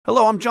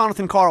Hello, I'm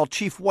Jonathan Karl,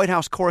 Chief White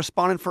House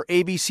Correspondent for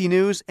ABC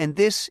News, and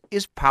this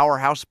is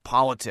Powerhouse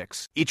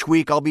Politics. Each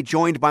week, I'll be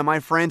joined by my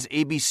friends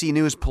ABC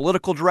News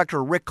Political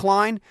Director Rick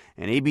Klein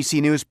and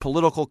ABC News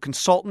Political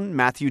Consultant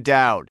Matthew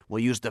Dowd.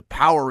 We'll use the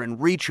power and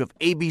reach of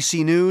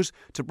ABC News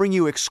to bring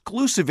you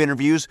exclusive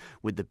interviews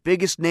with the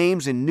biggest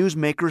names and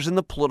newsmakers in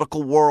the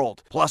political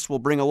world. Plus, we'll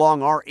bring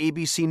along our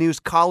ABC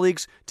News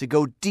colleagues to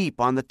go deep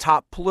on the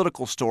top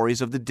political stories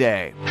of the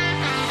day.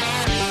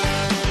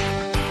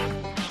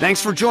 Thanks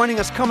for joining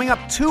us. Coming up,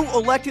 two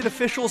elected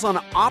officials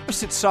on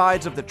opposite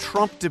sides of the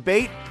Trump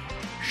debate.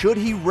 Should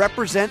he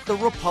represent the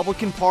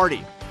Republican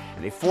Party?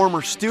 And a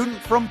former student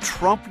from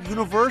Trump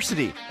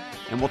University.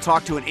 And we'll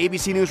talk to an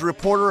ABC News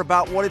reporter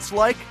about what it's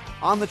like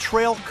on the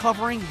trail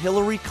covering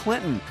Hillary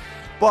Clinton.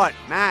 But,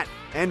 Matt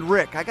and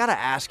Rick, I got to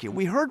ask you,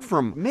 we heard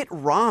from Mitt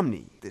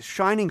Romney, the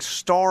shining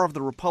star of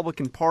the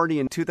Republican Party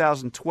in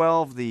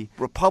 2012, the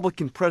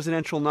Republican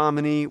presidential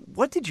nominee.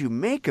 What did you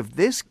make of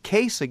this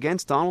case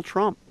against Donald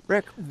Trump?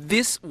 Rick?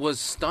 This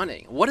was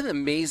stunning. What an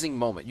amazing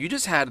moment. You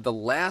just had the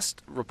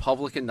last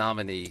Republican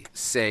nominee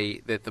say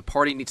that the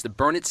party needs to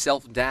burn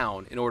itself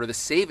down in order to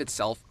save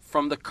itself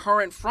from the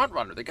current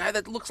frontrunner, the guy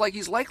that looks like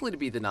he's likely to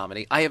be the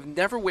nominee. I have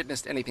never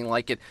witnessed anything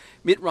like it.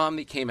 Mitt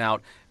Romney came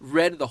out,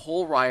 read the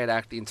whole riot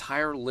act, the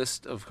entire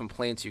list of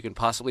complaints you can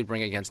possibly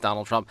bring against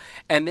Donald Trump,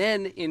 and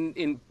then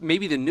in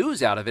maybe the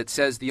news out of it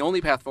says the only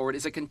path forward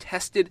is a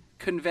contested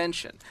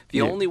convention.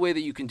 The only way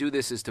that you can do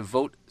this is to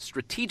vote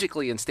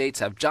strategically in states,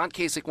 have John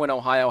Kasich win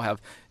Ohio,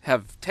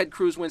 have Ted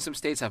Cruz win some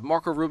states, have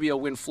Marco Rubio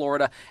win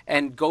Florida,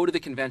 and go to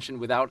the convention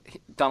without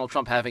Donald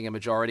Trump having a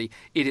majority.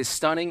 It is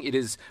stunning. It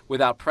is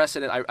without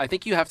precedent. I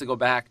think you have to go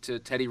back to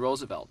Teddy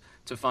Roosevelt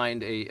to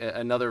find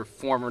another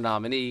former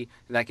nominee,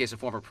 in that case a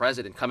former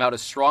president, come out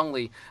as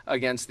strongly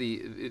against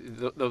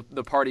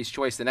the party's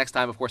choice. The next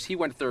time, of course, he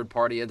went third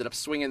party, ended up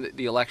swinging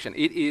the election.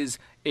 It is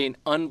an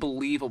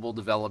unbelievable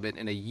development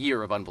in a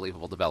year of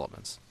unbelievable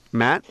developments.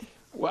 Matt?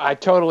 Well, I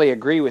totally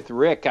agree with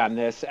Rick on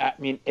this. I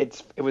mean,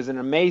 it was an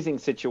amazing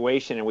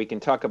situation, and we can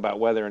talk about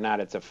whether or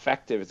not it's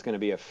going to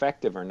be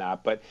effective or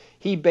not. But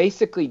he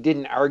basically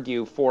didn't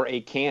argue for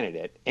a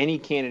candidate, any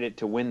candidate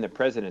to win the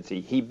presidency.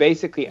 He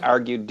basically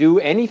argued, do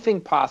anything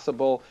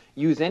possible,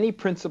 use any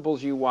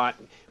principles you want,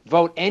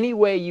 vote any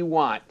way you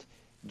want,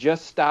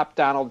 just stop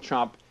Donald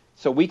Trump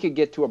so we could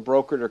get to a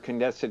brokered or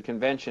contested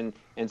convention,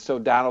 and so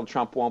Donald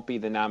Trump won't be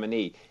the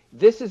nominee.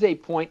 This is a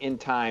point in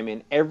time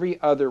in every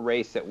other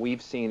race that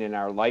we've seen in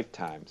our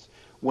lifetimes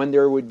when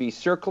there would be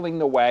circling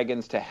the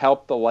wagons to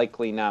help the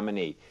likely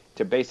nominee,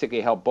 to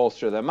basically help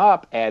bolster them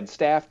up, add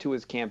staff to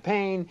his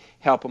campaign,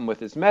 help him with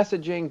his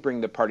messaging,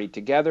 bring the party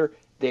together.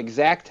 The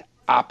exact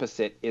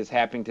opposite is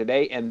happening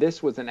today, and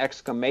this was an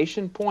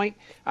exclamation point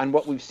on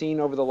what we've seen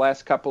over the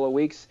last couple of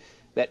weeks,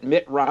 that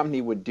Mitt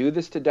Romney would do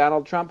this to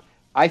Donald Trump.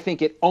 I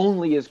think it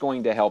only is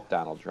going to help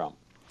Donald Trump.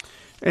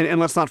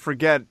 And let's not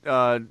forget,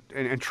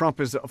 and Trump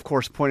has, of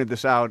course, pointed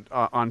this out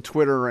on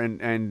Twitter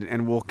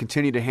and will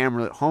continue to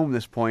hammer home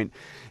this point,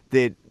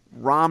 that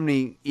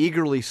Romney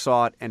eagerly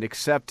sought and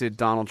accepted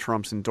Donald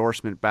Trump's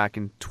endorsement back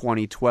in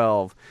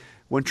 2012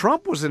 when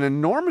Trump was an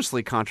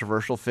enormously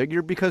controversial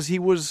figure because he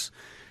was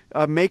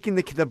making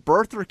the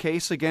birther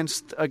case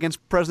against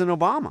President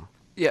Obama.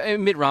 Yeah,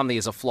 Mitt Romney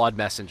is a flawed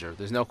messenger.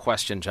 There's no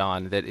question,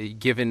 John, that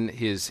given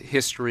his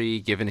history,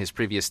 given his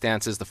previous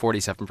stances, the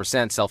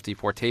 47%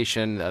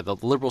 self-deportation, the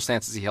liberal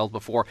stances he held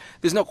before,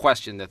 there's no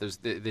question that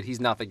that he's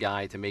not the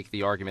guy to make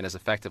the argument as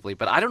effectively.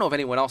 But I don't know of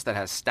anyone else that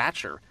has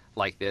stature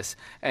like this.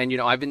 And,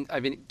 I've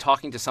been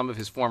talking to some of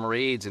his former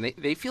aides, and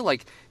they feel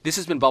like this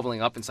has been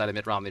bubbling up inside of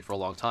Mitt Romney for a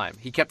long time.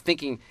 He kept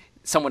thinking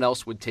someone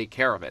else would take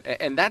care of it.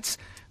 And that's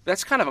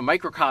kind of a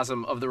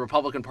microcosm of the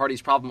Republican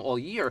Party's problem all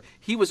year.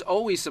 He was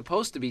always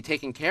supposed to be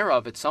taken care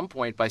of at some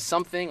point by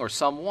something or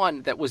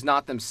someone that was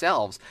not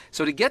themselves.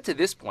 So to get to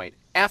this point,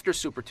 after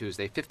Super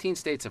Tuesday, 15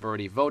 states have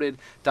already voted.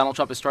 Donald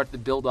Trump has started to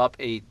build up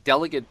a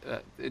delegate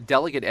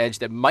edge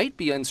that might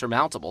be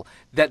insurmountable.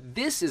 That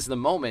this is the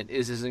moment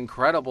is as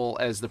incredible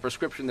as the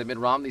prescription that Mitt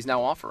Romney is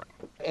now offering.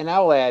 And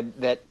I'll add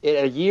that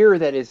in a year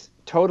that is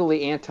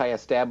totally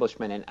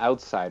anti-establishment and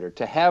outsider,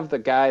 to have the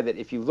guy that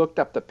if you looked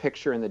up the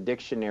picture in the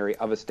dictionary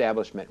of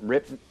establishment,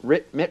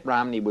 Mitt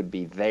Romney would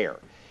be there.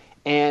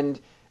 And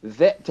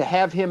that to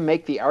have him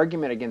make the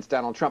argument against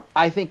Donald Trump,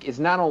 I think is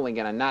not only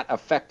going to not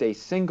affect a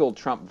single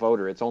Trump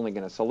voter, it's only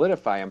going to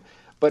solidify him,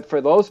 but for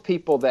those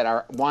people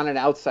that want an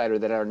outsider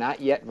that are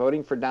not yet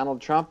voting for Donald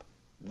Trump,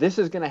 this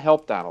is going to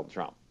help Donald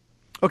Trump.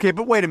 Okay,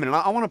 but wait a minute.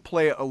 I want to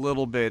play a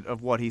little bit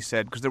of what he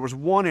said, because there was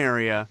one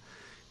area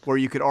where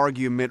you could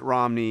argue Mitt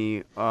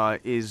Romney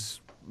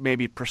is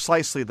maybe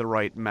precisely the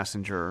right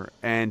messenger,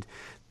 and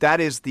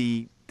that is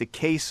the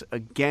case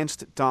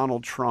against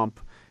Donald Trump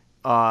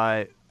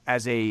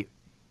as a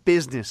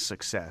business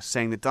success,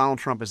 saying that Donald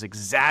Trump has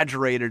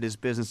exaggerated his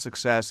business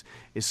success,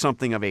 is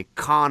something of a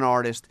con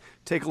artist.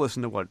 Take a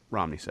listen to what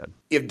Romney said.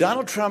 If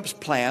Donald Trump's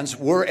plans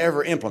were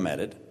ever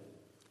implemented,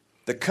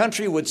 the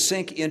country would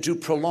sink into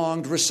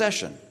prolonged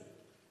recession.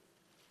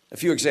 A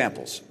few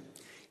examples.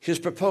 His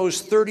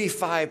proposed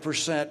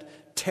 35%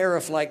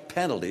 tariff-like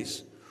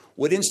penalties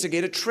would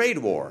instigate a trade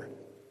war,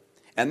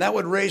 and that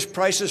would raise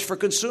prices for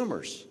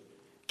consumers,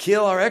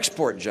 kill our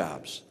export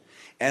jobs,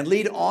 and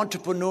lead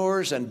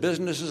entrepreneurs and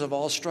businesses of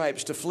all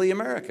stripes to flee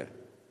America.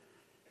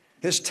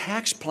 His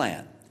tax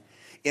plan,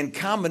 in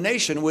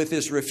combination with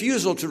his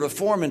refusal to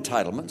reform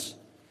entitlements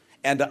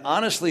and to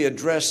honestly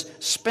address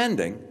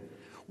spending,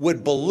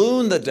 would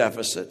balloon the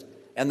deficit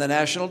and the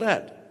national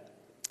debt.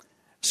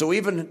 So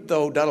even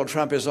though Donald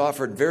Trump has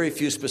offered very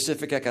few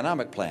specific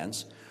economic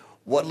plans,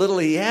 what little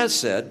he has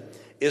said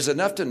is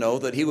enough to know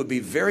that he would be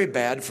very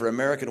bad for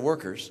American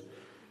workers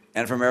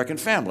and for American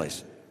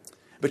families.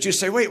 But you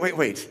say,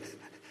 wait.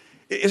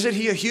 Isn't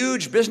he a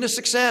huge business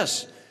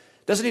success?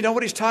 Doesn't he know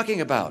what he's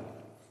talking about?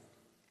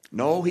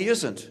 No, he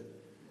isn't.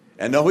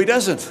 And no, he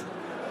doesn't.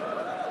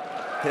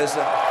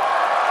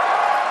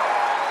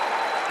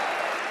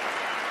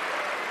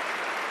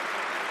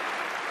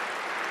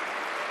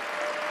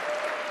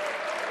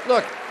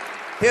 Look,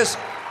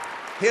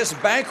 his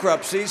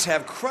bankruptcies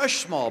have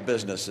crushed small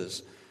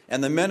businesses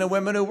and the men and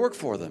women who work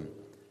for them.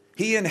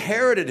 He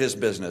inherited his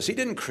business. He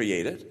didn't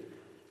create it.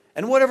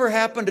 And whatever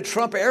happened to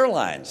Trump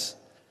Airlines?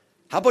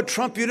 How about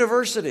Trump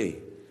University?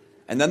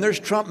 And then there's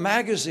Trump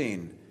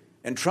Magazine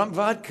and Trump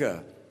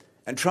Vodka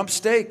and Trump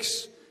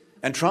Steaks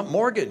and Trump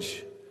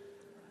Mortgage.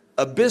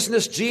 A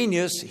business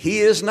genius he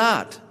is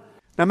not.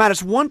 Now, Matt,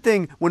 it's one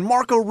thing when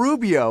Marco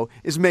Rubio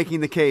is making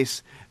the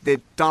case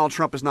that Donald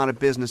Trump is not a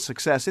business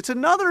success. It's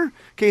another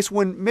case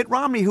when Mitt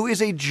Romney, who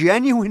is a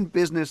genuine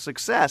business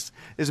success,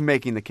 is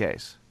making the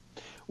case.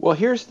 Well,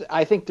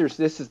 I think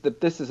this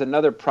is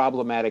another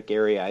problematic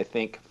area, I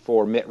think,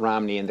 for Mitt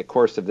Romney in the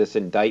course of this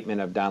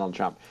indictment of Donald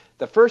Trump.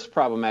 The first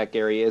problematic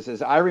area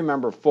is I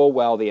remember full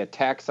well the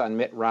attacks on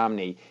Mitt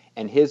Romney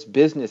and his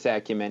business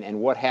acumen and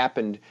what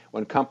happened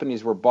when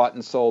companies were bought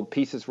and sold,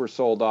 pieces were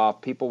sold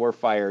off, people were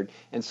fired.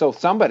 And so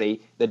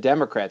somebody, the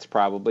Democrats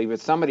probably, but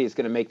somebody is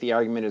going to make the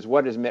argument is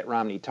what is Mitt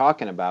Romney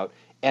talking about,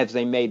 as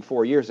they made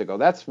 4 years ago.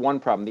 That's one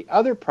problem. The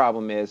other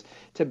problem is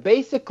to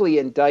basically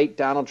indict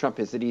Donald Trump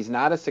is that he's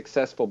not a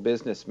successful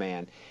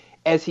businessman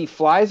as he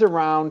flies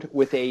around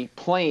with a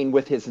plane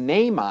with his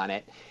name on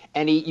it.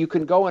 And you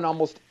can go in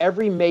almost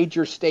every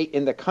major state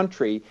in the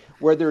country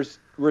where there's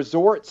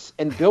resorts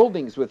and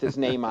buildings with his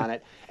name on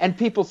it. And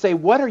people say,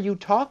 what are you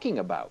talking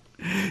about?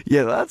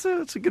 Yeah, that's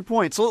a good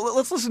point. So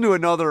let's listen to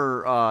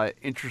another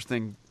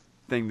interesting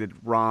thing that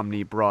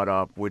Romney brought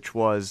up, which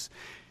was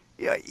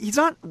he's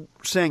not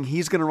saying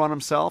he's going to run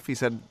himself. He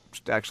said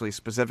actually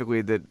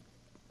specifically that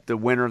the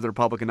winner of the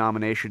Republican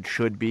nomination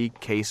should be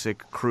Kasich,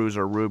 Cruz,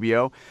 or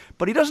Rubio,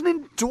 but he doesn't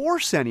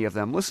endorse any of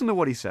them. Listen to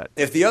what he said.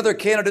 If the other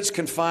candidates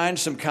can find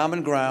some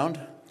common ground,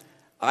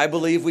 I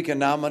believe we can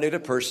nominate a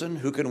person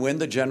who can win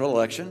the general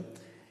election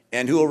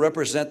and who will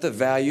represent the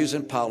values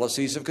and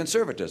policies of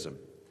conservatism.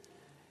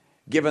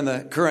 Given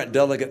the current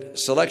delegate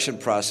selection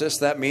process,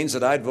 that means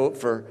that I'd vote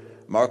for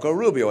Marco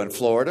Rubio in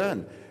Florida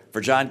and for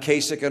John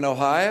Kasich in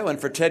Ohio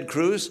and for Ted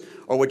Cruz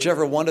or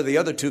whichever one of the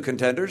other two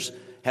contenders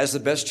has the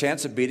best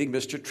chance of beating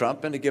Mr.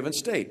 Trump in a given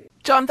state.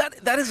 John,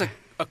 that is a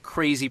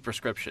crazy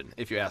prescription,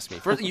 if you ask me.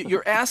 First,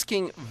 you're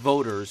asking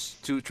voters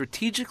to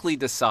strategically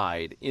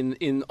decide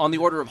on the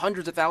order of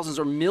hundreds of thousands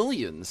or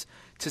millions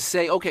to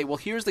say, okay, well,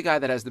 here's the guy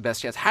that has the best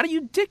chance. How do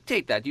you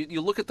dictate that? You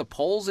look at the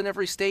polls in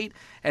every state,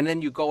 and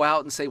then you go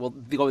out and say, well,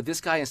 they go with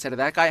this guy instead of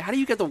that guy. How do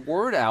you get the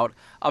word out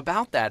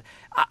about that?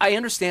 I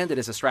understand it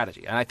as a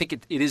strategy, and I think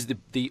it is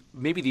the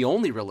maybe the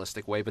only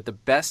realistic way, but the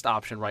best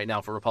option right now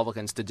for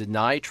Republicans to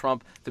deny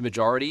Trump the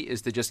majority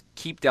is to just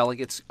keep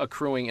delegates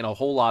accruing in a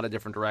whole lot of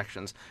different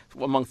directions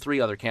among three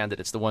other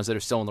candidates, the ones that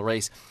are still in the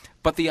race.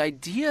 But the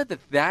idea that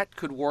that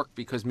could work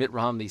because Mitt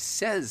Romney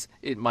says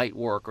it might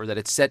work or that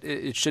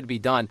it should be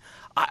done,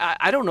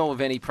 I don't know of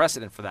any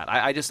precedent for that.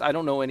 I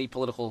don't know any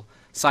political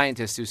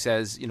scientist who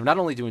says, not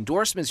only do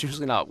endorsements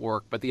usually not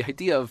work, but the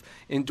idea of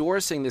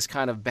endorsing this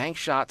kind of bank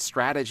shot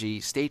strategy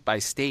state by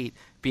state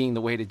being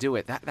the way to do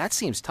it, that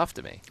seems tough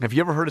to me. Have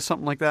you ever heard of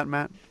something like that,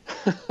 Matt?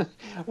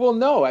 Well,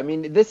 no. I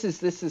mean, this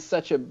is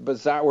such a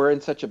bizarre. We're in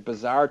such a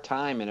bizarre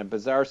time and a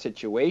bizarre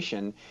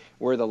situation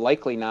where the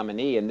likely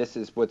nominee, and this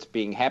is what's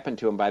being happened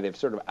to him by the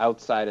sort of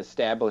outside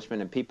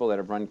establishment and people that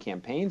have run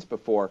campaigns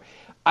before.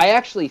 I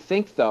actually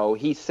think, though,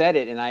 he said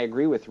it, and I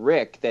agree with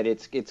Rick, that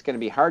it's going to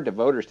be hard to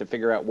voters to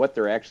figure out what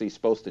they're actually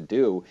supposed to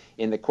do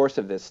in the course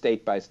of this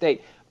state by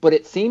state. But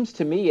it seems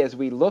to me, as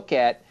we look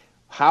at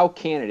how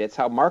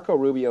Marco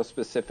Rubio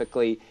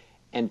specifically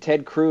and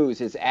Ted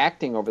Cruz is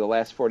acting over the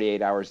last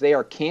 48 hours, they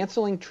are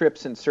canceling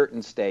trips in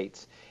certain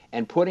states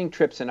and putting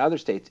trips in other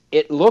states.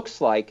 It looks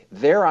like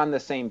they're on the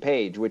same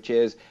page, which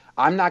is,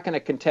 I'm not going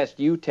to contest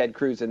you, Ted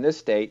Cruz, in this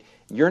state.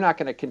 You're not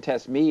going to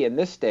contest me in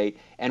this state,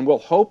 and we'll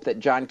hope that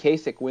John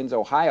Kasich wins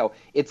Ohio.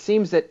 It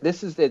seems that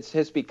it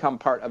has become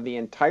part of the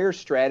entire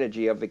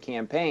strategy of the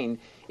campaign,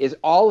 is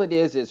all it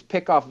is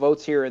pick off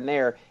votes here and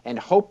there and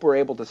hope we're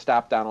able to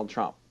stop Donald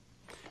Trump.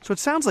 So it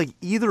sounds like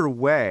either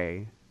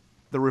way,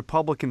 the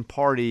Republican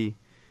Party,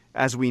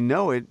 as we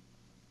know it,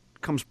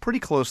 comes pretty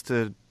close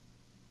to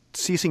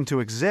ceasing to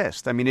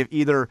exist. I mean, if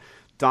either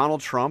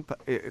Donald Trump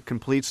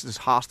completes this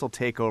hostile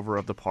takeover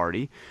of the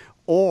party,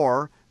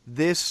 or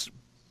this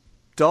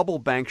double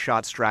bank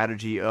shot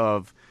strategy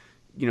of,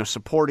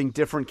 supporting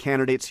different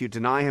candidates. You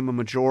deny him a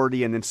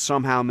majority and then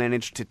somehow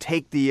manage to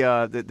take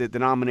the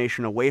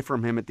nomination away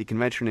from him at the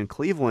convention in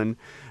Cleveland,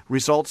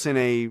 results in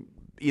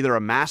either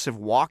a massive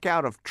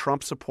walkout of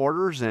Trump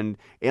supporters and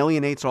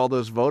alienates all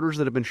those voters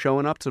that have been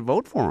showing up to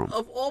vote for him.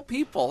 Of all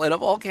people and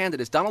of all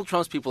candidates, Donald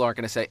Trump's people aren't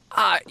going to say,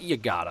 you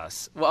got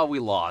us. Well, we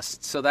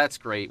lost. So that's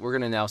great. We're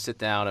going to now sit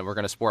down and we're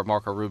going to support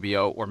Marco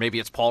Rubio, or maybe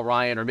it's Paul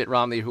Ryan or Mitt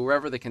Romney,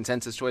 whoever the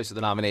consensus choice of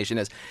the nomination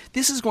is.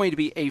 This is going to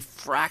be a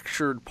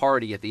fractured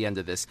party at the end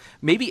of this.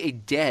 Maybe a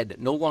dead,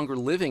 no longer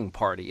living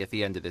party at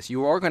the end of this.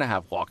 You are going to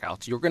have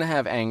walkouts. You're going to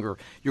have anger.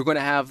 You're going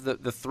to have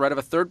the threat of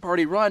a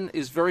third-party run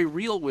is very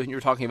real when you're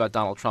talking about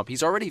Donald Trump.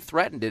 He's already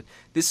threatened it.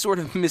 This sort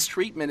of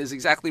mistreatment is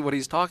exactly what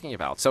he's talking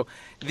about. So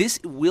this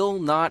will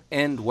not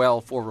end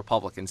well for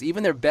Republicans.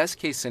 Even their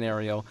best-case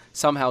scenario,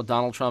 somehow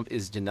Donald Trump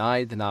is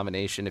denied the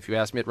nomination. If you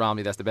ask Mitt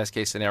Romney, that's the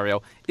best-case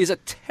scenario, is a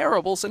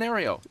terrible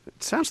scenario.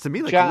 It sounds to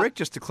me like John, Rick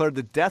just declared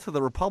the death of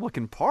the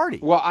Republican Party.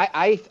 Well,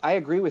 I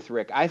agree with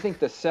Rick. I think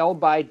the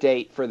sell-by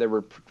date for the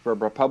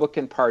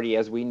Republican Party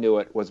as we knew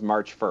it was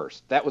March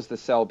 1st. That was the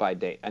sell-by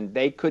date. And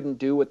they couldn't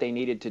do what they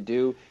needed to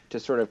do to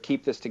sort of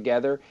keep this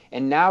together.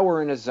 And now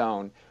we're in a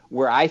zone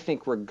where I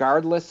think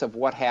regardless of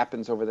what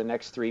happens over the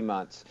next 3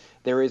 months,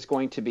 there is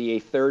going to be a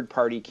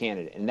third-party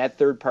candidate. And that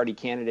third-party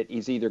candidate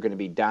is either going to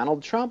be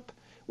Donald Trump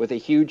with a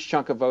huge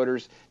chunk of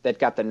voters that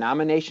got the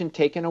nomination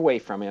taken away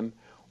from him,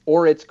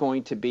 or it's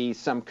going to be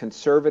some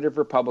conservative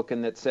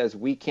Republican that says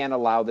we can't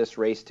allow this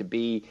race to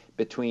be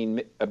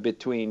between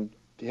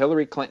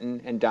Hillary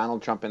Clinton and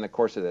Donald Trump in the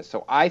course of this.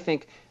 So I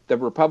think the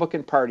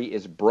Republican Party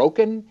is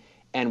broken,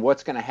 and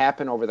what's going to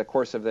happen over the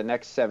course of the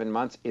next 7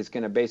 months is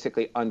going to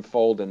basically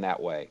unfold in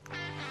that way.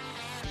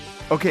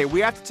 Okay, we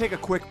have to take a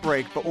quick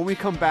break, but when we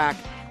come back,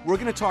 we're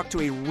going to talk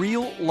to a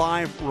real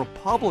live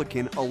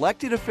Republican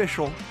elected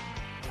official,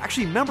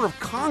 actually member of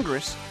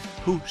Congress,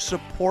 who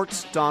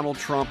supports Donald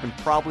Trump and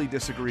probably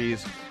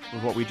disagrees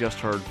with what we just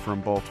heard from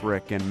both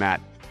Rick and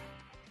Matt.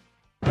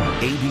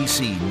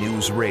 ABC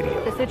News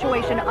Radio. The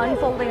situation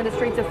unfolding in the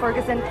streets of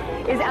Ferguson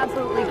is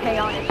absolutely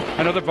chaotic.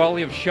 Another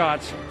volley of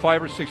shots,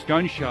 5 or 6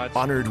 gunshots.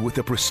 Honored with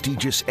the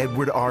prestigious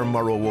Edward R.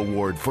 Murrow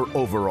Award for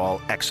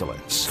overall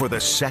excellence for the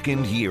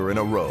second year in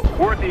a row.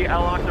 We're at the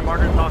Al-Aqsa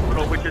Martyrs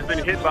Hospital, which has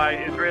been hit by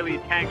Israeli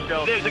tank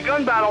shells. There's a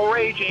gun battle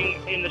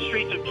raging in the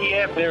streets of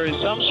Kiev. There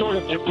is some sort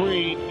of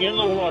debris in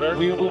the water.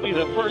 We will be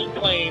the first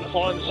plane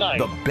on site.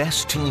 The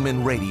best team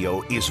in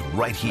radio is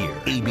right here.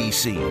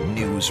 ABC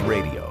News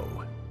Radio.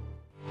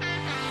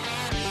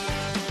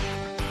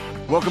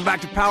 Welcome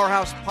back to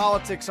Powerhouse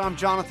Politics. I'm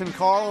Jonathan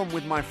Karl. I'm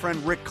with my friend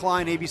Rick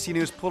Klein, ABC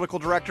News political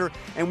director,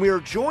 and we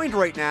are joined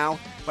right now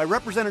by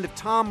Representative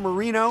Tom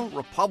Marino,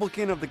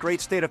 Republican of the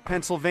great state of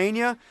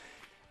Pennsylvania.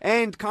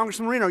 And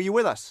Congressman Marino, are you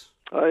with us?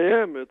 I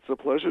am. It's a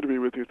pleasure to be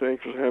with you.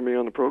 Thanks for having me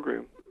on the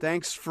program.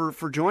 Thanks for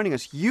joining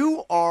us.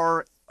 You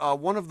are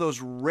one of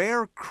those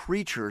rare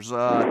creatures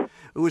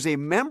who is a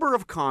member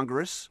of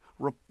Congress,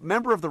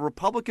 member of the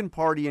Republican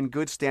Party in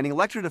good standing,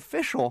 elected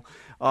official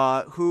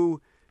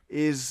who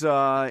is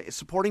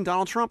supporting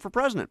Donald Trump for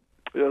president.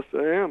 Yes,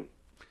 I am.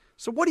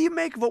 So what do you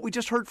make of what we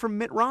just heard from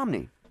Mitt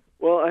Romney?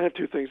 Well, I have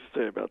two things to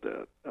say about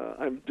that.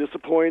 I'm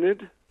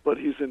disappointed, but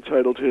he's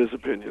entitled to his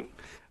opinion.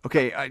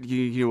 Okay,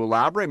 you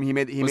elaborate? I mean,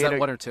 Was that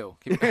one or two?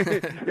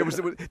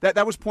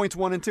 That was points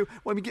 1 and 2.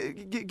 Well, I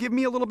mean, give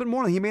me a little bit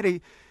more.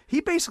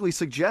 He basically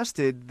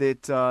suggested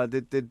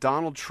that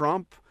Donald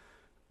Trump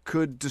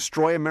could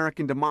destroy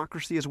American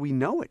democracy as we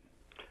know it.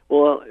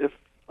 Well, if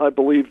I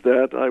believe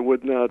that, I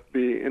would not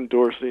be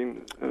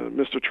endorsing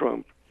Mr.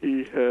 Trump.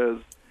 He has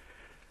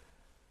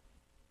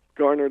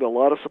garnered a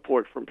lot of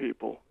support from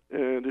people.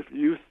 And if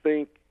you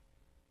think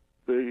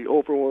the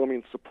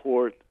overwhelming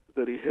support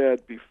that he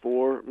had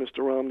before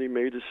Mr. Romney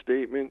made his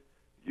statement,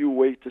 you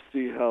wait to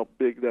see how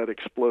big that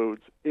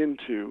explodes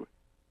into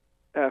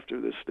after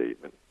this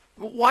statement.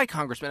 Why,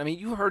 Congressman? I mean,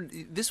 you heard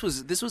this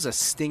was a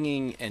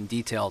stinging and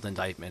detailed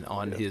indictment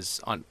on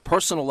on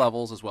personal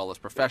levels as well as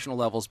professional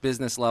levels,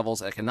 business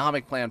levels,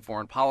 economic plan,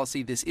 foreign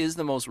policy. This is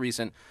the most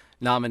recent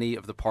nominee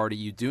of the party.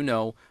 You do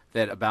know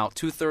that about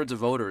 2/3 of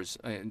voters,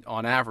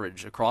 on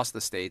average, across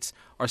the states,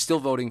 are still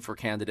voting for a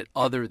candidate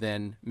other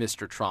than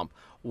Mr. Trump.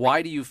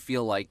 Why do you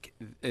feel like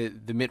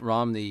the Mitt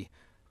Romney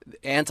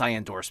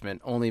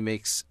anti-endorsement only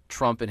makes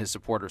Trump and his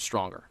supporters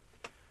stronger?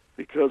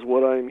 Because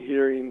what I'm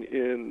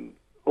hearing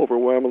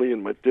overwhelmingly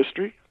in my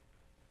district,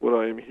 what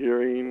I am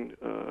hearing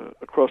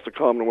across the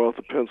Commonwealth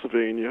of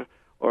Pennsylvania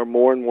are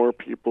more and more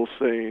people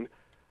saying,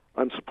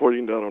 I'm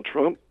supporting Donald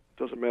Trump.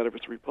 Doesn't matter if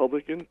it's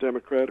Republican,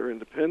 Democrat, or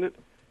Independent,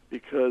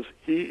 because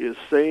he is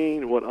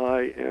saying what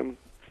I am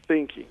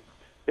thinking.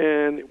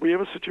 And we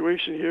have a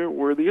situation here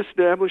where the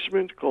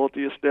establishment, call it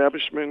the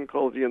establishment,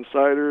 call it the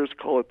insiders,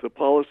 call it the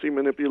policy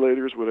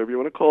manipulators, whatever you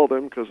want to call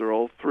them, because they're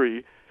all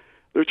three,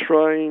 they're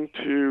trying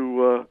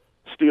to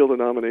steal the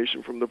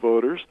nomination from the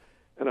voters.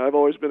 And I've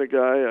always been a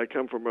guy, I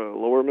come from a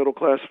lower middle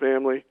class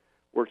family,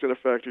 worked in a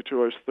factory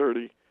till I was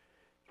 30.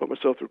 put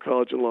myself through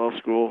college and law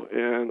school,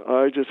 and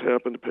I just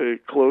happen to pay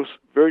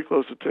very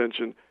close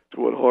attention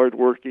to what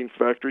hardworking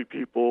factory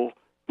people,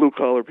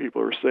 blue-collar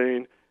people are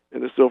saying,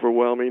 and it's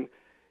overwhelming.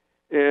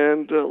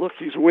 And look,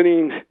 he's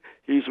winning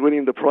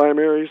the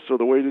primaries, so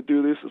the way to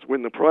do this is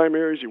win the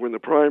primaries. You win the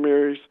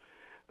primaries,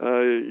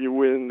 you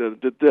win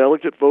the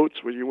delegate votes.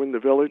 When you win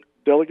the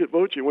delegate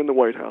votes, you win the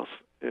White House.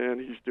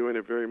 And he's doing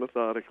it very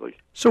methodically.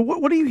 So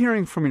what are you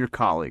hearing from your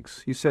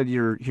colleagues? You said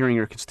you're hearing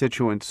your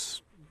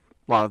constituents,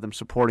 a lot of them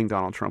supporting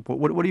Donald Trump.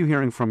 What are you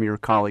hearing from your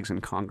colleagues in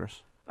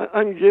Congress?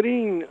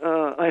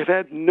 I've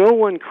had no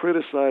one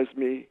criticize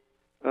me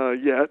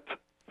yet,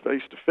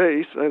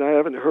 face-to-face, and I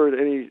haven't heard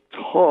any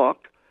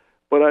talk,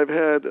 but I've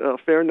had a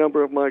fair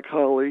number of my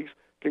colleagues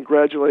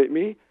congratulate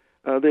me.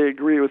 They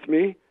agree with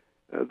me.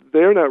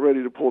 They're not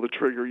ready to pull the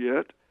trigger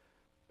yet.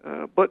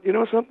 But you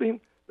know something?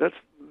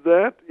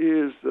 That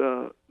is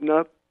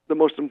not the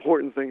most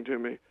important thing to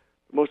me.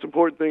 The most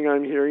important thing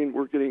I'm hearing,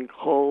 we're getting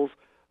calls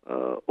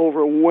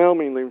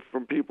overwhelmingly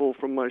from people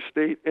from my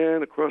state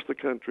and across the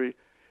country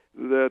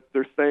that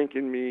they're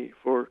thanking me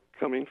for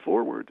coming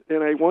forward.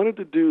 And I wanted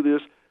to do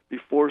this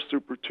before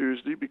Super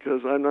Tuesday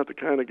because I'm not the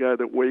kind of guy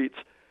that waits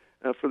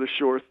for the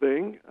sure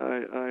thing.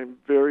 I'm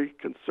very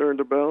concerned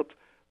about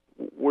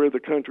where the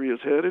country is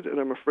headed, and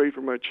I'm afraid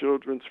for my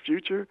children's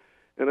future.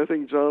 And I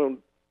think Donald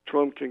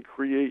Trump can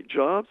create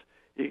jobs.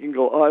 He can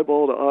go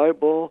eyeball to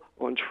eyeball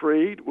on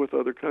trade with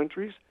other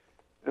countries.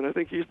 And I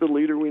think he's the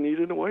leader we need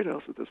in the White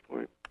House at this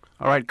point.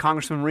 All right,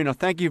 Congressman Marino,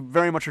 thank you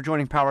very much for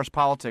joining Powers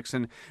Politics.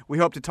 And we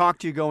hope to talk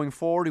to you going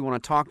forward. We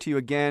want to talk to you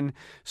again,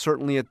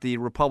 certainly at the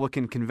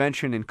Republican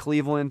convention in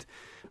Cleveland.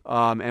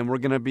 And we're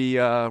going to be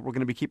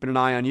keeping an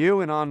eye on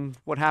you and on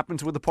what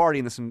happens with the party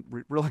in this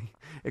really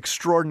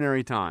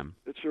extraordinary time.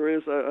 It sure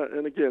is.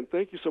 And again,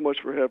 thank you so much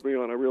for having me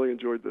on. I really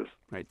enjoyed this.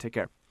 All right, take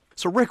care.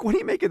 So, Rick, what do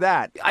you make of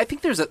that? I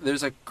think there's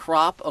a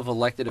crop of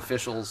elected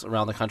officials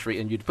around the country,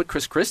 and you'd put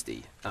Chris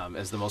Christie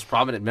as the most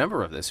prominent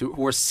member of this,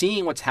 who are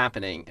seeing what's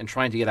happening and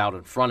trying to get out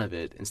in front of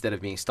it instead of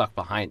being stuck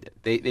behind it.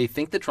 They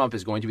think that Trump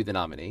is going to be the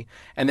nominee,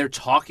 and they're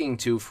talking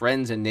to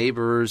friends and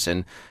neighbors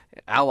and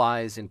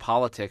allies in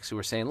politics who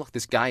are saying, look,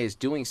 this guy is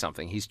doing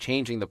something. He's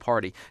changing the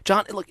party.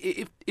 John, look,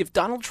 if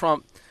Donald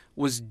Trump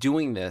was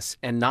doing this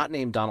and not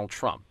named Donald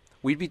Trump,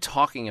 we'd be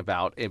talking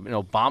about an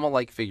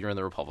Obama-like figure in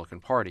the Republican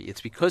Party.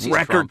 It's because he's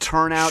record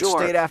turnout, sure.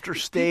 state after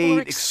state,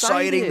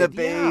 exciting the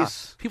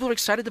base. Yeah. People are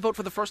excited to vote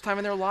for the first time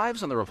in their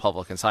lives on the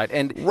Republican side,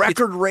 and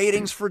record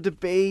ratings for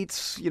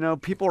debates.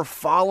 People are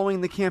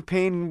following the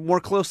campaign more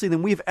closely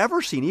than we've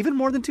ever seen, even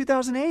more than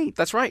 2008.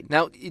 That's right.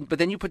 Now, but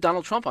then you put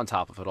Donald Trump on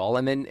top of it all,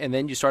 and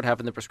then you start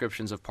having the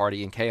prescriptions of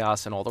party and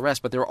chaos and all the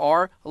rest. But there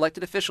are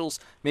elected officials.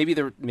 Maybe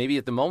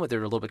at the moment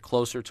they're a little bit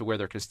closer to where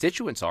their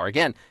constituents are.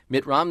 Again,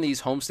 Mitt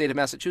Romney's home state of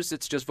Massachusetts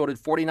just voted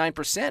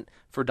 49%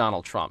 for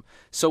Donald Trump.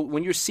 So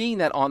when you're seeing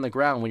that on the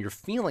ground, when you're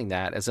feeling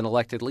that as an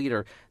elected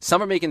leader, some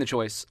are making the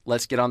choice,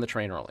 let's get on the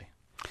train early.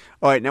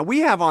 All right, now we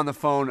have on the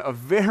phone a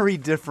very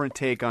different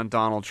take on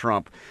Donald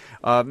Trump.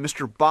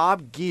 Mr.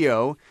 Bob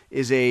Gio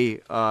is a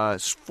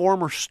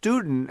former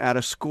student at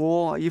a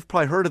school, you've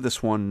probably heard of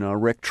this one,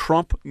 Rick,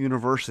 Trump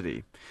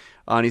University.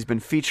 And he's been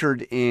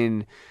featured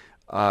in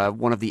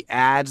one of the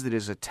ads that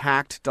has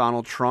attacked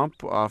Donald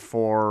Trump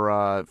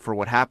for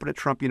what happened at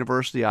Trump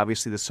University,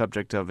 obviously the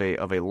subject of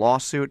a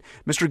lawsuit.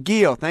 Mr.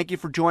 Gio, thank you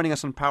for joining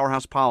us on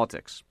Powerhouse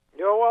Politics.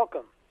 You're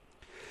welcome.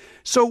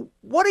 So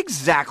what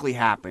exactly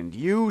happened?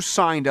 You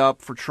signed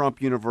up for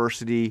Trump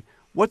University.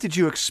 What did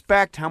you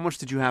expect? How much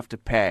did you have to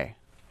pay?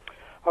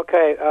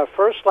 Okay,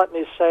 first let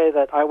me say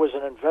that I was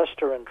an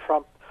investor in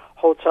Trump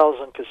hotels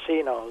and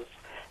casinos,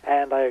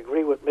 and I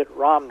agree with Mitt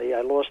Romney.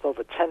 I lost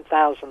over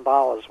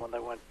 $10,000 when they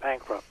went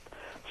bankrupt.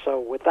 So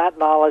with that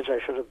knowledge, I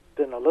should have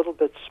been a little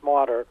bit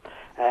smarter,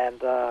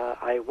 and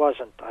I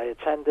wasn't.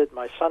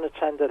 My son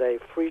attended a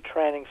free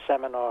training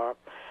seminar,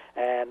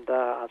 and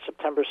on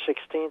September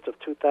 16th of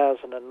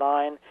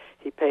 2009,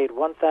 he paid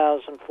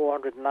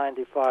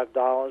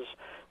 $1,495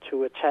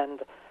 to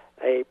attend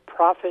a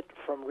profit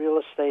from real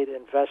estate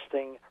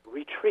investing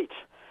retreat.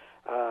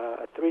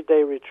 A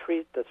 3-day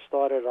retreat that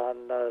started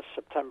on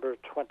September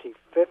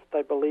 25th,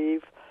 I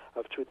believe,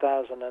 of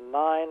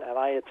 2009, and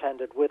I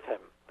attended with him.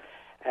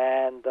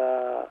 And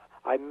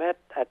I met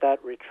at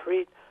that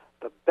retreat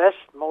the best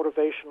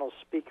motivational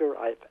speaker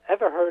I've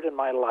ever heard in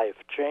my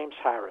life, James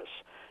Harris.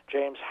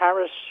 James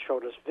Harris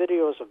showed us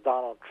videos of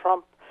Donald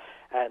Trump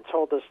and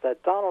told us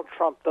that Donald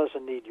Trump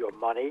doesn't need your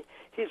money.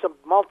 He's a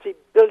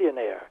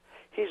multi-billionaire.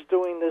 He's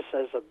doing this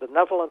as a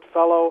benevolent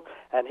fellow,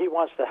 and he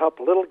wants to help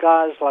little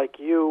guys like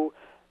you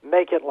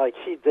make it like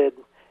he did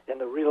in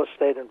the real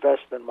estate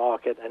investment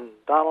market. And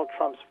Donald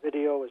Trump's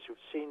video, as you've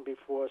seen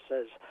before,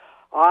 says,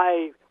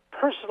 I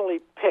personally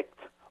picked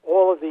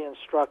all of the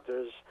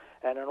instructors,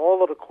 and in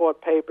all of the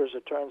court papers,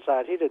 it turns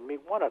out he didn't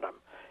meet one of them,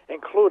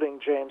 including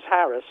James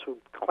Harris, who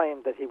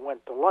claimed that he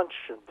went to lunch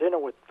and dinner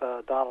with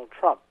Donald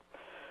Trump.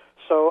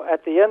 So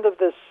at the end of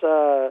this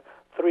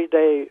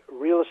 3-day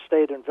real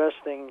estate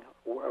investing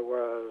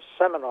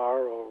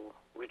seminar or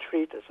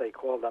retreat, as they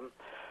call them,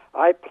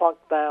 I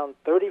plunked down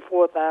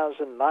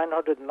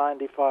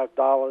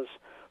 $34,995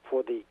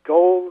 for the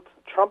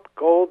Trump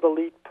Gold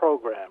Elite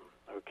program,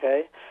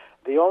 okay?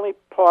 The only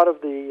part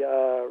of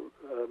the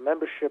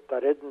membership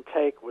that I didn't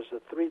take was the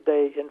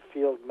 3-day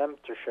infield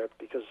membership,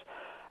 because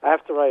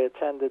after I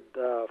attended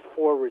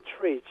 4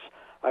 retreats,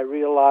 I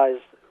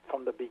realized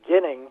from the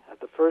beginning at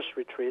the first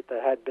retreat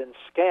that I had been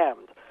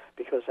scammed,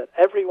 because at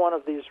every one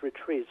of these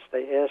retreats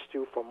they asked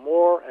you for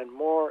more and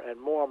more and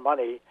more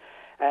money,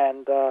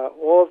 and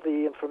all of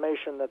the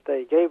information that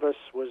they gave us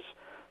was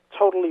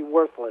totally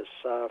worthless.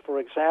 For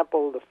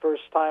example, the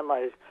first time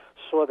I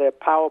saw their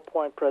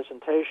PowerPoint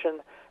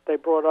presentation, they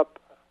brought up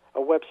a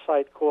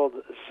website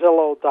called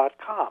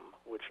Zillow.com,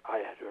 which I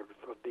had heard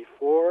of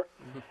before,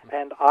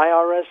 and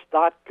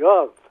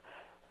IRS.gov.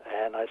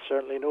 And I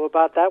certainly knew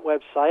about that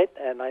website,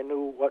 and I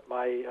knew what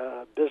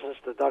my business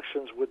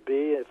deductions would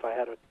be if I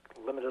had a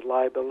limited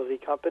liability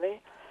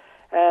company.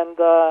 And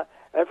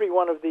every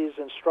one of these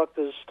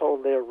instructors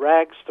told their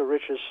rags to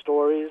riches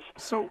stories,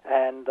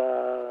 and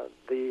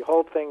the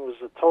whole thing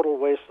was a total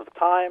waste of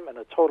time and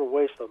a total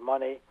waste of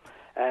money.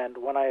 And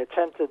when I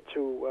attempted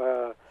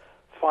to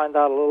find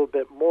out a little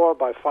bit more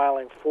by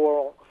filing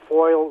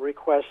FOIL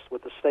requests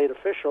with the state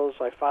officials,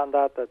 I found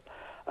out that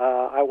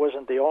I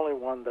wasn't the only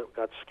one that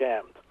got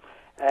scammed.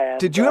 And,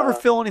 did you ever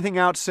fill anything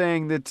out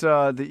saying that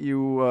that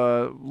you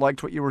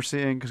liked what you were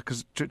seeing?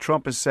 Because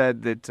Trump has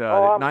said that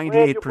 98%. I'm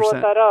glad you brought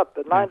that up.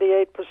 The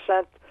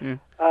 98%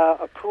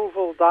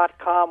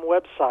 approval.com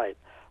website.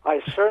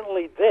 I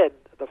certainly did.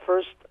 The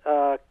first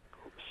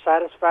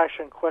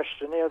satisfaction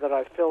questionnaire that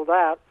I filled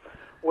out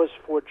was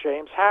for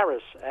James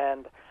Harris,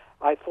 and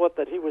I thought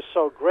that he was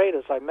so great.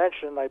 As I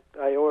mentioned, I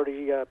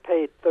already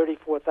paid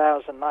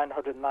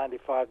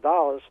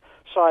 $34,995,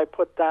 so I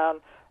put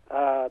down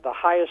the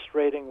highest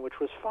rating, which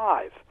was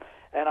 5.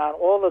 And on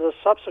all of the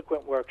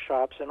subsequent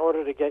workshops, in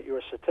order to get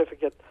your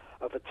certificate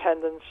of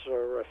attendance,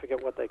 or I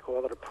forget what they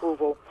call it,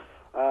 approval,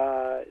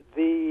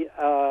 the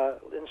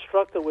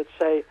instructor would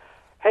say,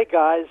 hey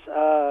guys,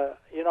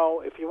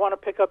 if you want to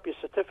pick up your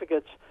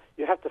certificates,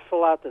 you have to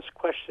fill out this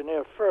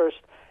questionnaire first,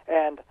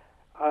 and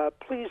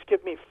please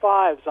give me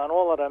 5s on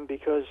all of them,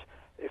 because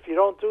if you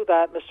don't do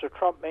that, Mr.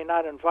 Trump may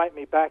not invite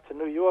me back to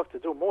New York to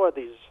do more of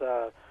these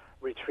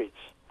retreats.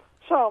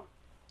 So,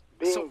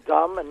 being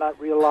dumb and not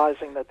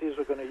realizing that these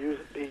were going to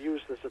be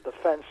used as a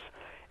defense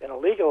in a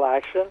legal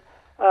action,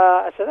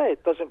 I said, hey,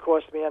 it doesn't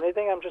cost me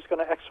anything. I'm just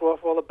going to X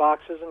off all the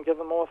boxes and give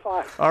them all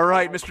 5. All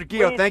right, Mr.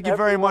 Guillot, thank you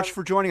very much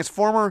for joining us.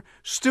 Former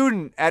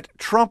student at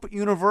Trump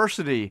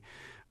University,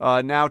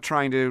 now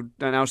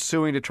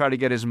suing to try to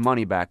get his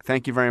money back.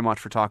 Thank you very much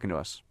for talking to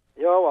us.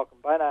 You're welcome.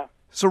 Bye now.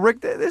 So,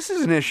 Rick, this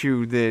is an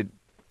issue that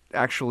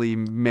actually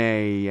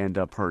may end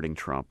up hurting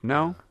Trump,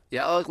 no?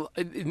 Yeah,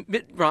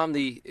 Mitt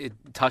Romney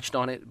touched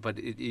on it, but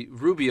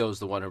Rubio's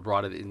the one who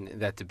brought it in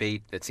that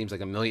debate that seems like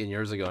a million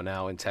years ago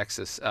now in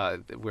Texas,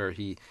 where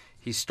he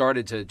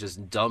started to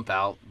just dump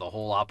out the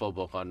whole Oppo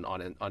book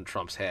on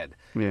Trump's head.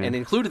 Yeah. And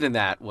included in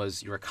that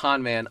was, you're a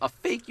con man, a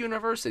fake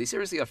university,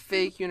 seriously, a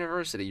fake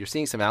university. You're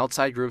seeing some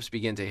outside groups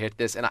begin to hit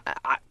this, and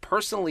I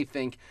personally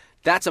think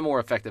that's a more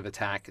effective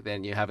attack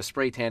than you have a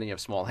spray tan and you have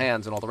small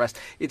hands and all the rest.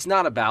 It's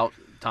not about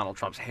Donald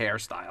Trump's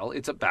hairstyle.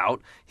 It's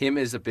about him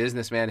as a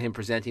businessman, him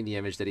presenting the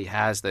image that he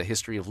has, the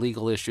history of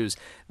legal issues.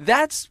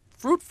 That's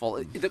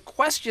fruitful. The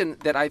question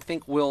that I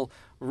think will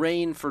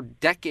reign for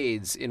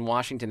decades in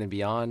Washington and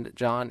beyond,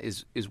 John,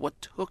 is what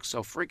took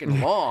so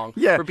freaking long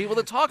for people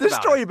to talk about this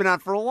story has been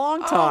out for a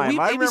long time.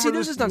 ABC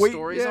News has done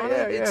stories on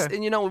it.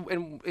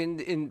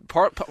 And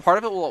part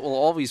of it will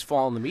always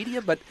fall on the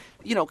media, but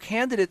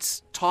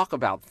candidates talk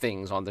about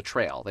things on the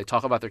trail. They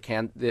talk about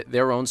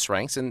their own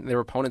strengths and their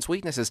opponent's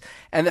weaknesses.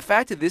 And the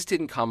fact that this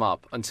didn't come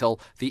up until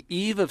the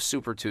eve of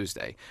Super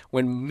Tuesday,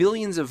 when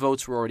millions of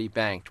votes were already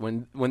banked,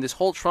 when this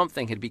whole Trump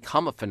thing had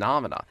become a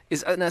phenomena,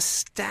 is an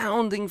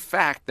astounding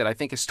fact that I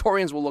think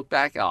historians will look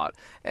back at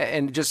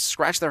and just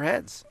scratch their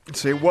heads.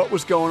 Say what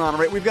was going on. All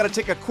right, we've got to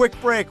take a quick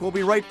break. We'll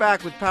be right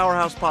back with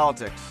Powerhouse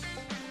Politics.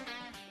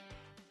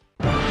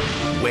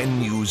 When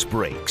news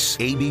breaks,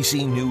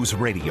 ABC News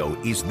Radio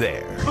is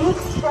there. Seek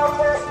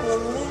shelter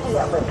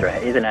immediately.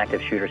 There is an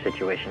active shooter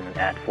situation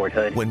at Fort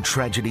Hood. When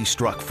tragedy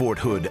struck Fort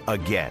Hood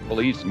again.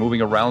 Police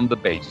moving around the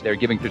base. They're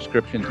giving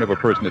descriptions of a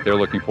person that they're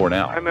looking for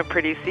now. I'm a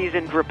pretty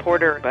seasoned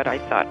reporter, but I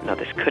thought, no,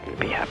 this couldn't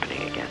be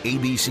happening again.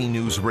 ABC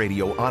News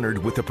Radio honored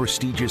with the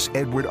prestigious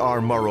Edward R.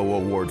 Murrow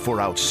Award for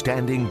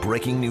outstanding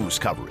breaking news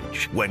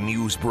coverage. When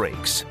news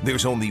breaks,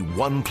 there's only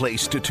one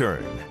place to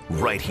turn.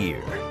 Right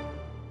here.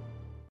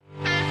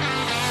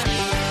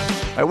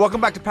 All right,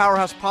 welcome back to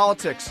Powerhouse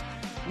Politics.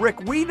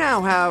 Rick, we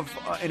now have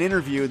an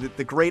interview that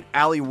the great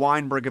Ali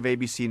Weinberg of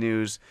ABC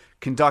News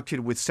conducted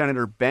with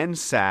Senator Ben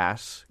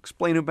Sasse.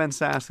 Explain who Ben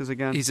Sasse is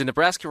again. He's a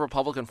Nebraska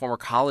Republican, former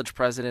college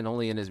president,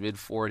 only in his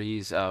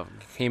mid-40s.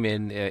 Came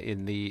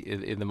in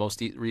the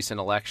most recent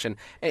election.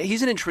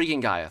 He's an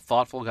intriguing guy, a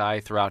thoughtful guy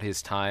throughout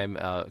his time,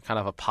 kind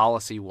of a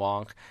policy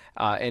wonk.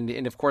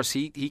 And of course,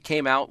 he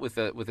came out with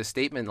a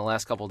statement in the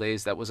last couple of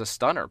days that was a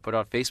stunner. Put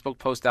a Facebook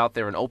post out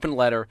there, an open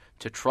letter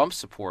to Trump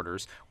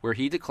supporters, where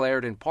he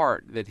declared in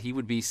part that he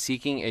would be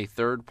seeking a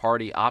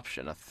third-party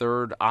option,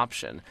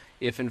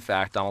 if in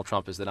fact Donald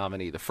Trump is the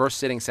nominee, the first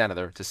sitting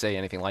senator to say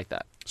anything like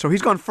that. So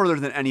he's gone further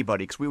than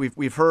anybody, because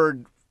we've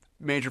heard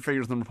major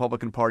figures in the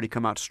Republican Party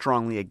come out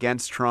strongly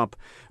against Trump.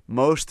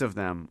 Most of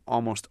them,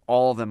 almost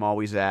all of them,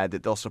 always add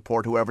that they'll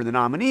support whoever the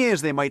nominee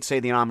is. They might say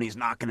the nominee is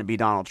not going to be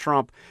Donald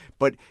Trump.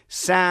 But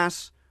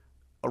Sasse,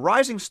 a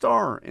rising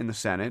star in the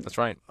Senate, that's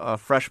right, a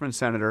freshman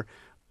senator,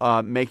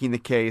 making the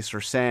case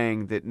or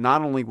saying that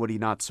not only would he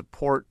not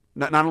support,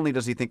 not only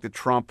does he think that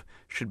Trump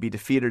should be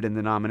defeated in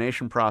the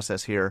nomination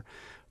process here,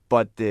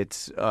 but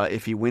that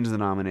if he wins the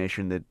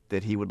nomination,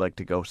 that he would like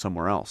to go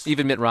somewhere else.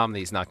 Even Mitt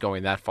Romney's not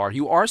going that far.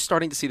 You are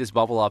starting to see this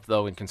bubble up,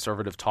 though, in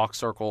conservative talk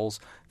circles,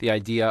 the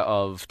idea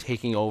of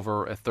taking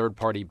over a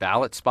third-party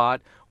ballot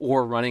spot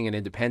or running an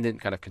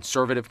independent kind of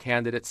conservative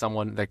candidate,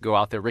 someone that go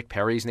out there. Rick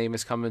Perry's name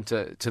is coming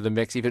to the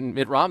mix. Even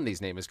Mitt Romney's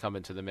name is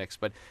coming to the mix.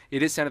 But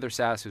it is Senator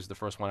Sasse who's the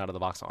first one out of the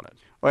box on it.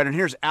 All right, and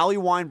here's Allie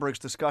Weinberg's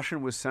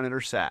discussion with Senator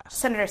Sasse.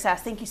 Senator Sasse,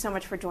 thank you so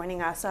much for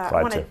joining us.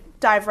 I want to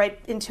dive right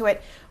into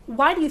it.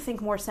 Why do you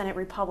think more Senate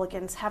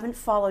Republicans haven't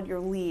followed your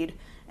lead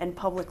and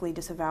publicly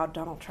disavowed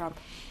Donald Trump?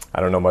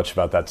 I don't know much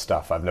about that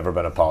stuff. I've never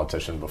been a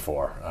politician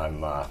before.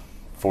 I'm a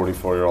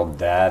 44-year-old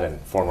dad and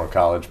former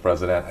college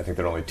president. I think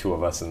there are only two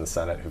of us in the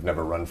Senate who've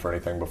never run for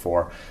anything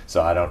before.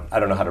 So I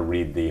don't know how to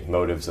read the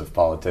motives of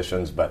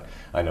politicians, but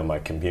I know my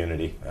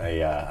community.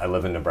 I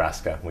live in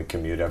Nebraska. We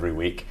commute every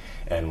week.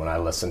 And when I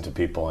listen to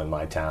people in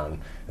my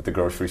town at the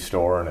grocery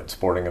store and at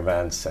sporting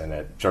events and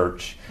at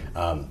church,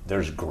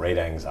 there's great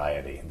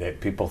anxiety.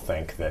 People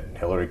think that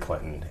Hillary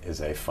Clinton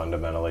is a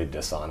fundamentally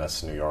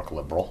dishonest New York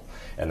liberal,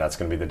 and that's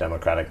going to be the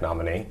Democratic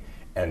nominee.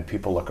 And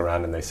people look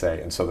around and they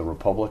say, and so the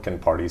Republican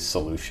Party's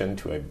solution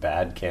to a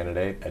bad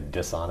candidate, a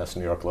dishonest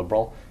New York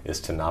liberal, is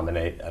to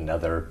nominate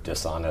another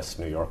dishonest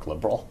New York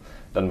liberal.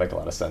 Doesn't make a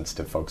lot of sense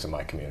to folks in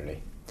my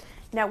community.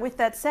 Now, with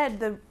that said,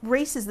 the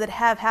races that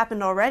have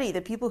happened already, the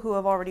people who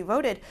have already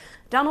voted,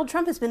 Donald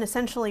Trump has been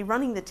essentially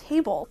running the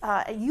table.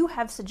 You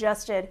have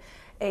suggested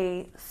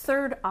a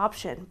third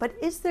option, but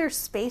is there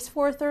space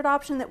for a third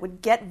option that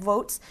would get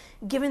votes,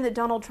 given that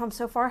Donald Trump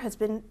so far has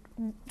been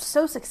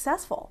so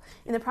successful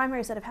in the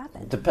primaries that have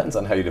happened? It depends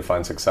on how you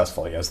define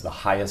successful. He has the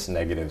highest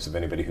negatives of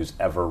anybody who's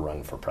ever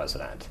run for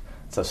president.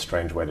 It's a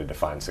strange way to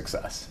define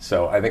success.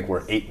 So I think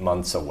we're 8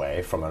 months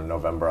away from a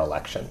November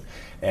election,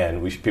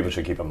 and people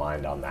should keep a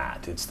mind on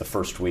that. It's the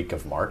first week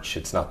of March.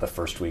 It's not the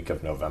first week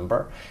of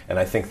November. And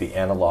I think the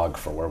analog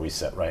for where we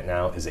sit right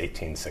now is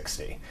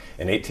 1860.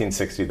 In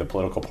 1860, the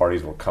political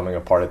parties were coming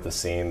apart at the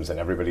seams, and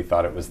everybody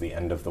thought it was the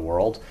end of the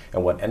world.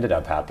 And what ended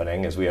up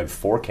happening is we had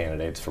 4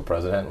 candidates for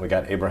president, and we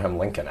got Abraham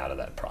Lincoln out of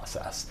that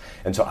process.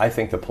 And so I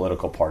think the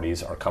political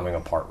parties are coming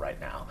apart right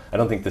now. I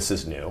don't think this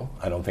is new.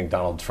 I don't think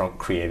Donald Trump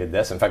created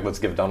this. In fact, let's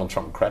give Donald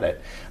Trump credit.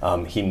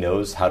 He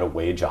knows how to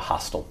wage a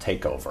hostile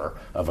takeover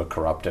of a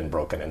corrupt and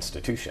broken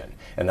institution.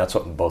 And that's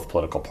what both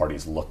political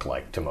parties look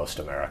like to most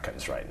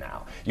Americans right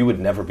now. You would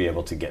never be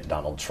able to get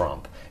Donald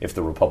Trump if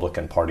the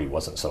Republican Party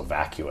wasn't so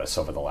vacuous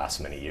over the last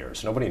many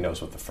years. Nobody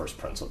knows what the first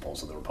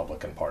principles of the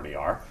Republican Party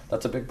are.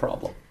 That's a big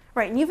problem.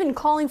 Right, and you've been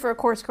calling for a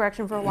course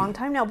correction for a long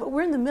time now, but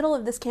we're in the middle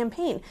of this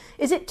campaign.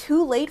 Is it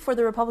too late for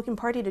the Republican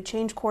Party to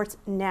change course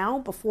now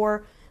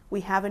before we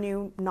have a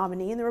new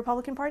nominee in the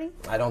Republican Party?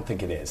 I don't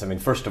think it is. I mean,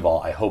 first of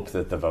all, I hope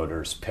that the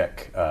voters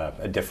pick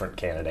a different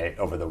candidate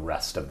over the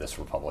rest of this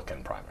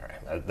Republican primary.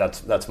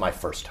 That's my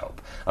first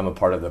hope. I'm a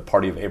part of the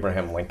party of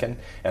Abraham Lincoln,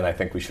 and I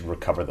think we should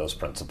recover those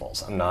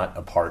principles. I'm not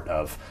a part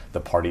of the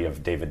party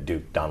of David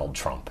Duke, Donald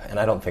Trump, and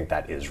I don't think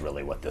that is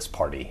really what this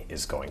party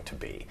is going to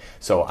be.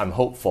 So I'm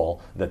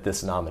hopeful that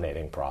this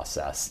nominating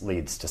process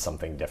leads to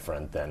something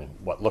different than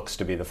what looks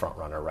to be the front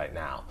runner right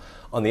now.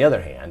 On the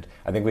other hand,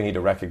 I think we need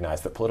to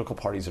recognize that political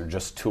parties are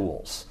just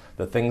tools.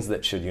 The things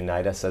that should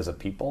unite us as a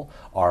people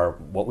are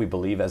what we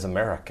believe as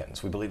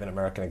Americans. We believe in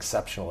American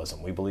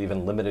exceptionalism. We believe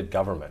in limited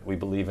government. We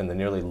believe in the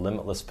nearly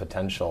limitless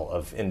potential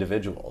of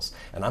individuals.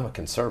 And I'm a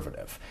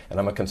conservative. And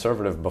I'm a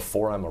conservative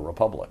before I'm a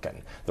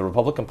Republican. The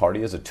Republican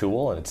Party is a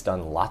tool, and it's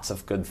done lots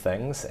of good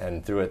things.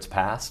 And through its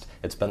past,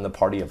 it's been the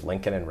party of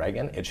Lincoln and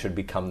Reagan. It should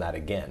become that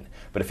again.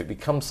 But if it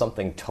becomes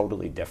something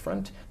totally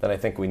different, then I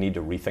think we need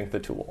to rethink the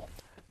tool.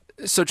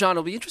 So, John,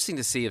 it'll be interesting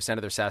to see if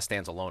Senator Sasse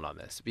stands alone on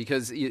this,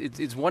 because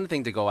it's one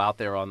thing to go out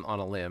there on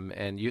a limb,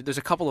 and there's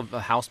a couple of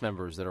House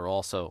members that are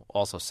also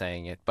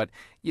saying it, but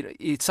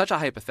it's such a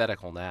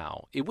hypothetical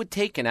now. It would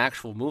take an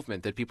actual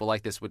movement that people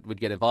like this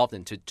would get involved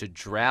in to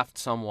draft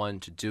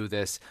someone to do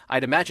this.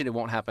 I'd imagine it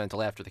won't happen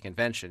until after the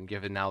convention,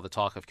 given now the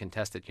talk of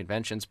contested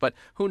conventions, but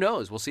who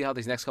knows? We'll see how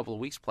these next couple of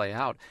weeks play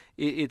out.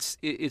 It's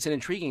an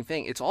intriguing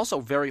thing. It's also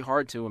very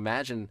hard to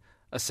imagine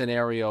a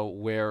scenario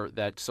where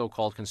that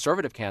so-called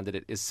conservative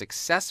candidate is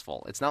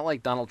successful. It's not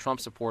like Donald Trump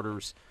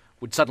supporters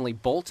would suddenly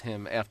bolt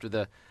him after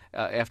the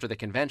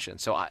convention.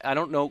 So I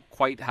don't know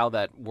quite how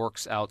that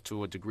works out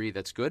to a degree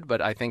that's good,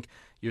 but I think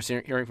you're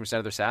hearing from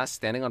Senator Sass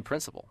standing on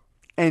principle.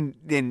 And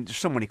then there's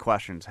so many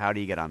questions. How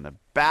do you get on the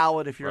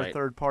ballot if you're Right. a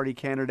third-party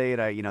candidate?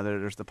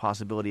 There's the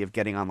possibility of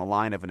getting on the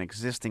line of an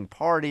existing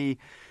party,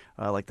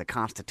 like the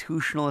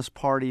Constitutionalist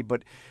Party.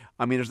 But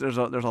I mean, there's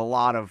a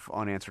lot of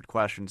unanswered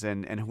questions,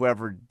 and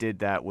whoever did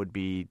that would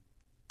be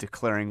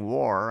declaring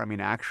war. I mean,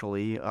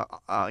 actually,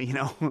 in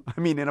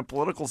a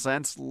political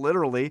sense,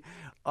 literally,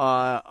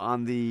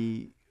 on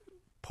the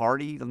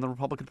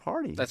Republican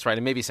Party. That's right,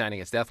 and maybe signing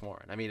its death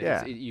warrant. I mean,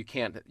 Yeah. you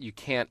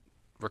can't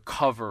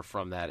recover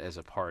from that as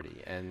a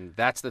party, and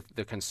that's the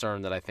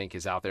concern that I think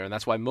is out there, and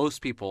that's why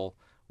most people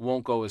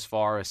won't go as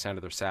far as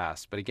Senator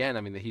Sass. But again,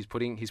 I mean, he's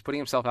putting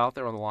himself out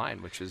there on the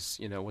line, which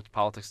is what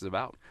politics is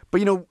about.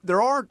 But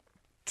there are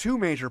two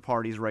major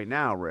parties right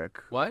now, Rick.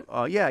 What?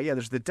 Yeah.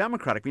 There's the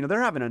Democratic.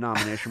 They're having a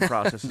nomination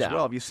process No. as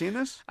well. Have you seen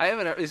this? I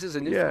haven't. This is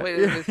a new. Yeah,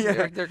 Wait,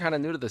 yeah. They're kind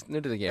of new to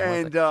the game.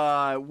 aren't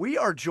And we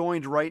are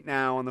joined right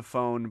now on the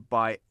phone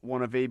by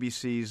one of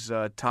ABC's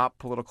top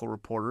political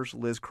reporters,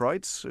 Liz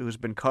Kreutz, who's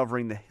been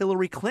covering the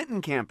Hillary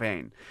Clinton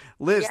campaign.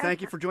 Liz, Yes.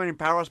 thank you for joining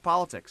Powerhouse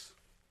Politics.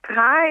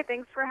 Hi,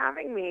 thanks for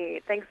having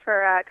me. Thanks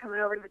for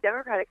coming over to the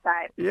Democratic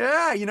side.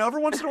 Yeah,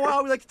 every once in a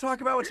while we like to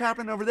talk about what's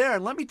happening over there.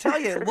 And let me tell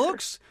you, it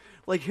looks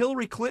like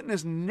Hillary Clinton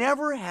has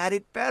never had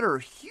it better.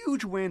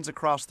 Huge wins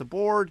across the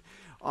board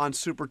on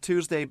Super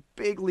Tuesday,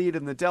 big lead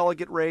in the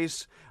delegate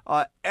race.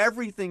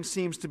 Everything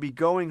seems to be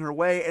going her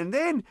way. And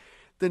then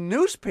the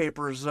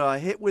newspapers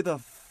hit with a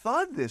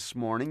thud this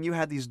morning. You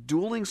had these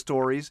dueling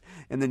stories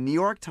in the New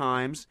York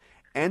Times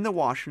and the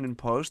Washington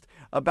Post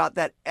about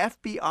that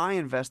FBI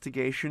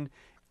investigation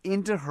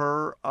into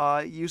her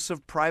use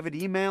of private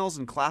emails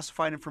and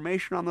classified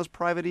information on those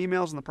private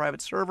emails and the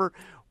private server.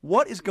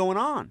 What is going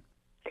on?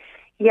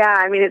 Yeah,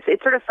 I mean,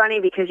 it's sort of funny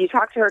because you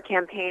talk to her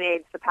campaign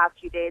aides the past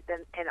few days,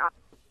 and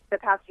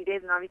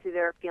obviously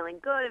they're feeling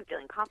good and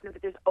feeling confident,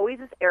 but there's always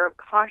this air of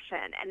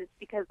caution, and it's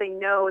because they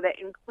know that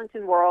in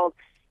Clinton world,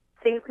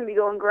 things can be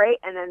going great,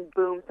 and then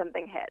boom,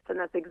 something hits. And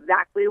that's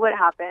exactly what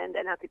happened,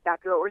 and that's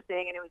exactly what we're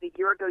seeing. And it was a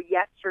year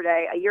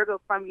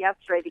ago from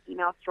yesterday, the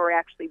email story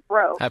actually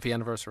broke. Happy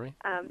anniversary.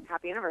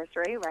 Happy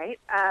anniversary, right?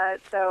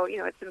 So,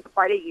 it's been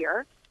quite a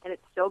year, and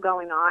it's still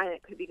going on, and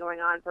it could be going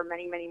on for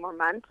many, many more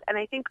months. And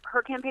I think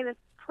her campaign is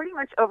pretty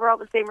much overall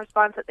the same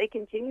response that they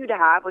continue to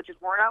have, which is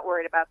we're not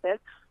worried about this.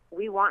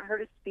 We want her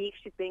to speak.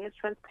 She's being as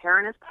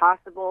transparent as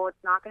possible.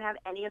 It's not going to have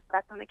any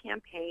effect on the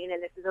campaign,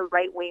 and this is a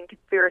right-wing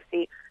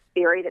conspiracy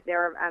theory that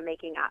they're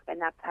making up,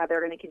 and that's how they're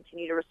going to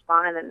continue to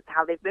respond, and then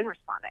how they've been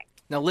responding.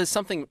 Now, Liz,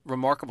 something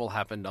remarkable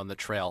happened on the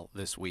trail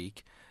this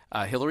week.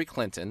 Hillary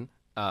Clinton,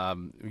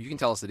 you can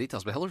tell us the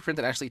details, but Hillary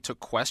Clinton actually took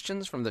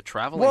questions from the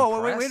traveling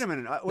press. Wait a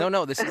minute.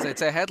 No,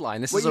 it's a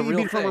headline. This is a you real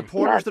mean thing. from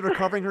reporters that are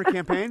covering her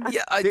campaign?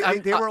 Yeah,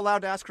 they were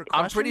allowed to ask her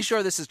questions? I'm pretty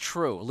sure this is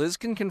true. Liz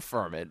can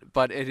confirm it,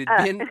 but it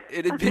had been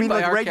You mean by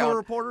like our regular count.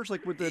 reporters,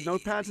 like with the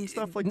notepads and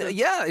stuff like that?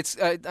 Yeah, it's.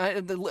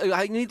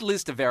 I need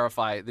Liz to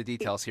verify the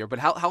details here, but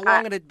how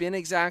long had it been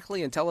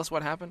exactly, and tell us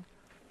what happened?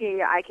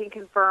 Yeah, I can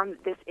confirm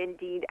this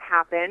indeed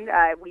happened.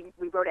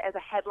 We wrote it as a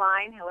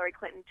headline. Hillary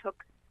Clinton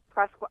took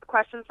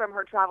questions from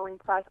her traveling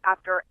press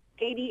after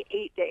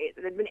 88 days.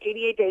 It had been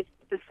 88 days,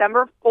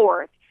 December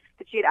 4th,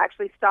 that she had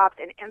actually stopped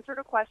and answered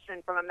a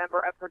question from a member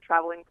of her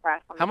traveling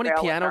press on How the many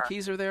trail with piano her.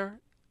 keys are there?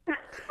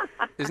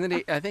 Isn't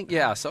it? I think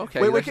yes.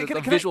 Okay. Wait, There's can a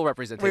I- visual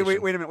representation.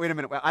 Wait a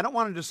minute. I don't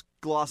want to just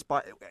gloss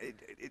by.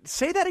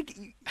 Say that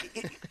again.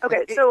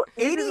 Okay, so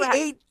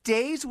 88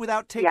 days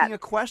without taking a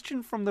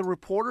question from the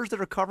reporters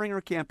that are covering her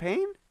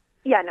campaign?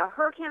 Yeah, now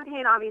her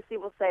campaign obviously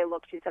will say,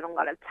 look, she's done a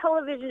lot of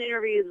television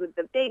interviews with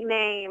the big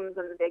names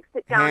and the big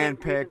sit-down interviews and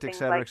Handpicked, things et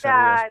cetera, like et cetera,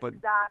 yes, that. but-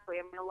 Exactly.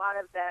 I mean, a lot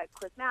of the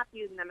Chris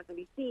Matthews and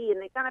MSNBC,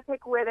 and they kind of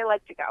pick where they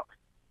like to go.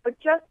 But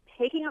just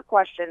taking a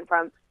question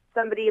from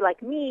somebody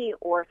like me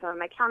or some of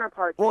my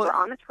counterparts who were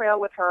on the trail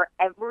with her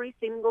every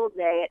single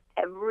day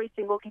at every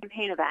single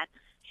campaign event,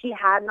 she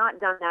had not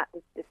done that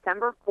since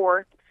December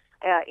 4th.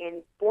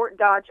 In Fort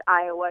Dodge,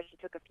 Iowa. She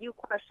took a few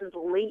questions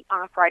late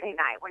on a Friday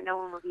night when no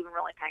one was even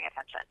really paying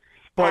attention.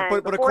 But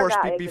of course,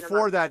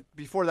 that,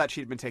 before that,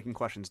 she'd been taking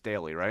questions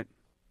daily, right?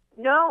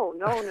 No.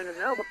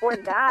 Before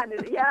that,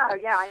 yeah,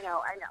 I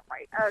know,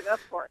 right? Of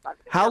course.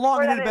 How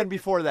long had it Before been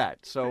before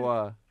that?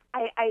 So,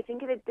 I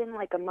think it had been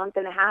like a month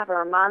and a half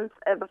or a month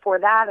before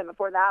that, and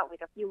before that,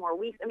 like a few more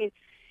weeks. I mean,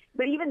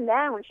 but even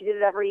then, when she did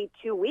it every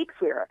 2 weeks,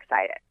 we were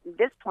excited. At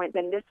this point,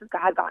 then this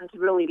had gotten to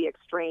really be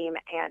extreme,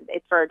 and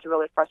it started to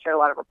really frustrate a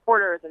lot of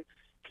reporters, and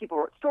people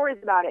wrote stories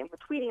about it and were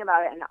tweeting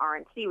about it, and the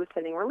RNC was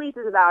sending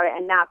releases about it,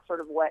 and that's sort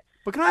of what.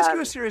 But can I ask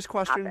you a serious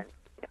question? Happened.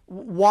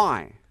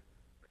 Why?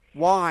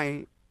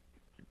 Why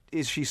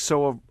is she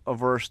so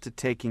averse to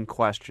taking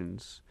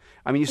questions?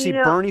 I mean, you see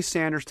Bernie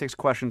Sanders takes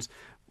questions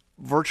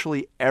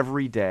virtually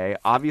every day.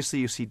 Obviously,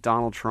 you see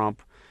Donald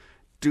Trump.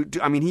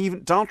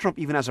 Donald Trump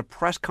even has a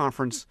press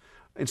conference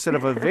instead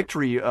of a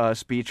victory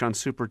speech on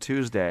Super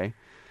Tuesday.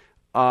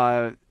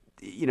 the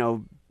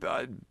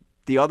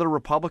other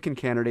Republican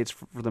candidates,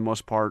 for the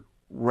most part,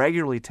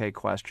 regularly take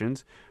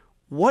questions.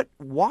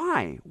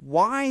 Why?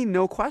 Why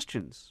no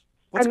questions?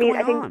 What's going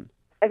on?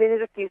 I think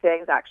there's a few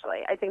things, actually.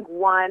 I think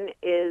one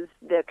is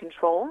the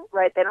control,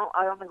 right? I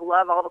don't think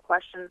love all the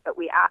questions that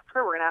we ask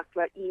her. We're going to ask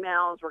about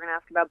emails. We're going to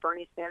ask about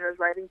Bernie Sanders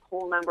writing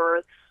poll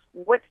numbers.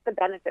 What's the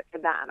benefit for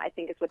them, I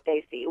think, is what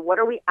they see. What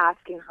are we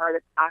asking her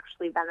that's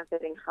actually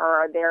benefiting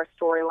her, their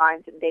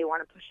storylines that they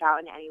want to push out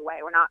in any way?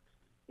 We're not,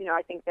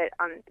 I think that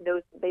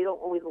they don't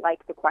always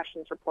like the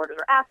questions reporters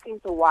are asking,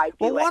 so why do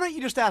it? Well, why don't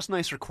you just ask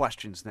nicer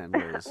questions then,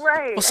 Liz?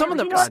 Right. Well, some of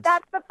them. That's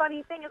the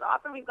funny thing is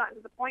often we've gotten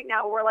to the point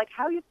now where we're like,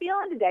 how are you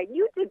feeling today?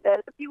 You did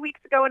this a few weeks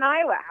ago in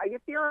Iowa. How are you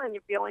feeling?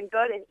 You're feeling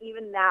good? And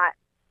even that,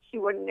 she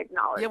wouldn't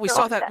acknowledge. Yeah, we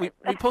saw that. We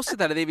posted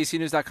that at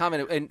abcnews.com,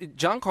 and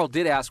John Carl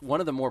did ask one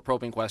of the more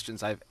probing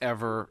questions I've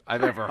ever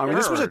heard. I mean,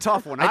 this was a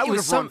tough one. I would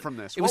have run from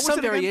this. It was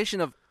some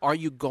variation of, "Are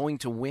you going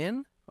to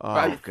win?"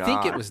 I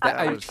think it was that.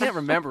 I can't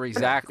remember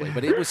exactly,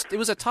 but it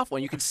was a tough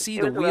one. You could see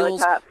the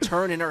wheels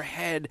turn in her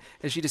head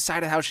as she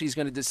decided how she's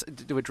going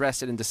to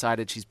address it, and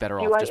decided she's better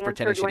off just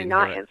pretending she didn't hear it.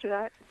 Do I not answer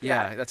that?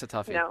 Yeah, that's a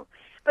toughie. No.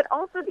 But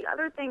also the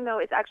other thing, though,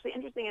 it's actually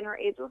interesting, and her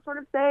aides will sort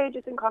of say,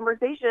 just in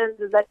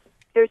conversations, is that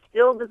there's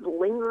still this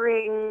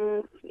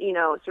lingering,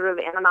 sort of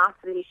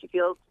animosity she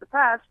feels to the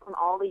press from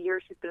all the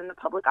years she's been in the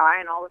public eye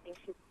and all the things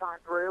she's gone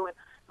through, and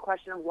the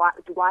question of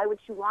why would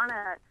she want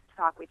to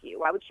talk with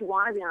you? Why would she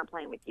want to be on a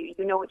plane with you?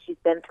 You know what she's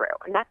been through.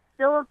 And that's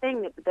still a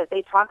thing that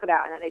they talk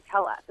about and that they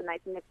tell us, and I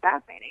think it's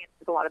fascinating.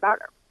 It's a lot about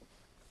her.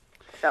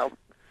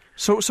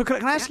 So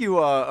can I ask you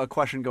a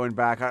question going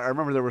back? I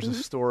remember there was a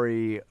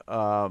story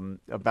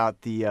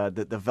about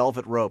the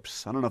velvet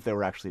ropes. I don't know if they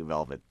were actually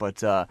velvet, but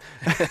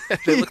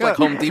they look like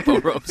Home Depot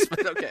ropes.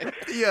 But okay.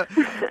 Yeah,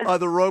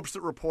 the ropes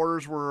that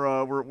reporters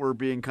were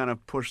being kind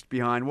of pushed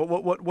behind.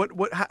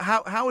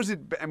 How is it?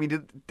 I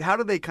mean, how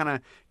do they kind of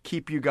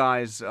keep you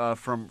guys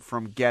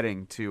from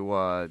getting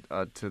to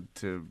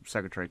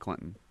Secretary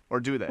Clinton, or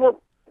do they?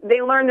 Well, they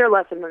learned their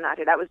lesson from that.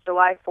 That was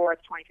July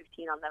 4th,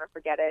 2015. I'll never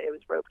forget it. It was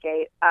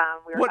Ropegate.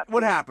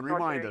 What happened?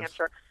 Remind us.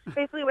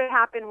 Basically, what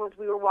happened was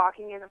we were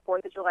walking in a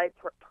 4th of July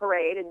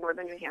parade in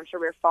northern New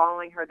Hampshire. We were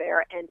following her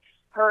there, and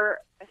her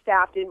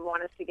staff didn't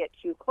want us to get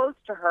too close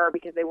to her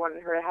because they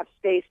wanted her to have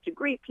space to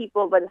greet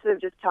people. But instead of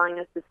just telling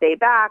us to stay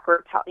back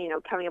or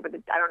coming up with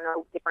a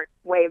different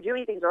way of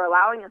doing things or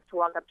allowing us to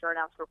walk up to her and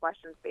ask her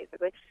questions,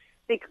 basically,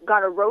 they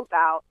got a rope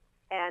out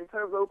and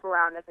put a rope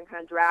around us and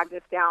kind of dragged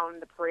us down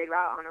the parade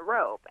route on a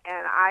rope.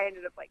 And I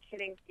ended up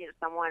hitting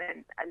someone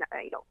and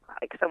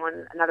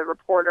another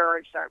reporter,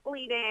 and started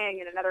bleeding,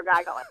 and another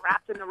guy got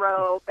wrapped in the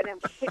rope, and then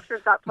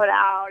pictures got put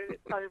out, and it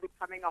started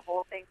becoming a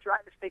whole thing,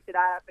 trying to fix it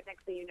up. And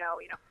next thing you know,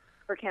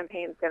 her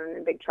campaign's getting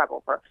in big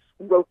trouble for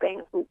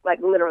roping,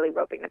 literally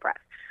roping the press.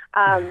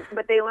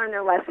 But they learned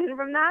their lesson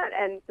from that,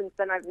 and since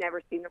then I've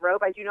never seen the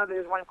rope. I do know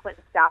there's one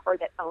Clinton staffer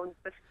that owns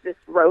this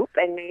rope,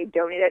 and they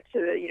donate it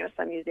to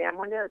some museum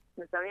one day, like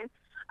Smithsonian.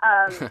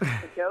 It's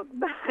a joke,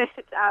 but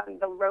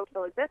the rope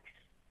still exists.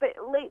 But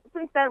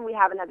since then we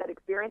haven't had that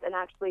experience, and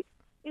actually,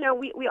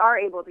 we are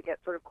able to get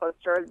sort of close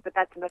to her. But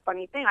that's the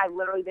funny thing. I've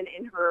literally been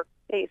in her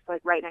face,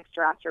 right next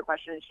to her, asked her a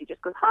question, and she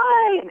just goes,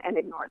 hi, and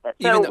ignores it.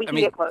 So we can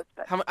get close.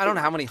 But, I don't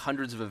know how many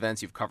hundreds of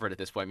events you've covered at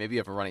this point. Maybe you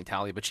have a running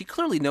tally, but she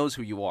clearly knows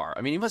who you are.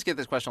 I mean, you must get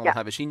this question all the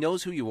time, but she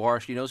knows who you are.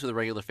 She knows who the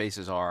regular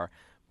faces are.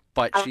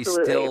 But she's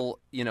still,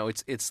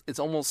 it's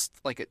almost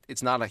like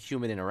it's not a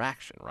human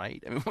interaction,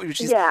 right? I mean,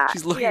 she's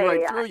looking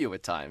right through you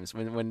at times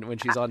when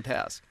she's on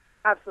task.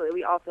 Absolutely.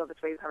 We all feel this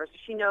way with her. So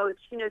she knows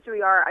who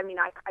we are. I mean,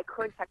 I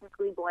could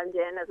technically blend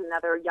in as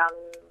another young,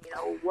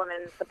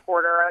 woman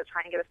supporter. I was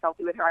trying to get a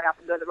selfie with her. I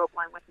often go to the rope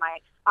line with my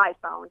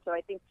iPhone. So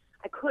I think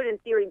I could, in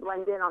theory,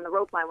 blend in on the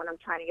rope line when I'm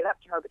trying to get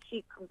up to her. But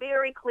she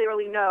very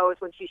clearly knows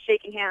when she's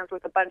shaking hands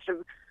with a bunch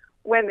of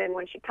women,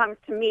 when she comes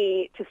to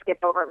me, to skip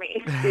over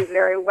me. She's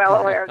very well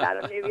aware of that.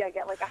 And maybe I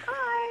get a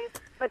hi,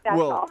 but that's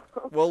all.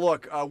 Well,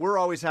 look, we're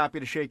always happy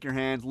to shake your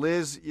hand.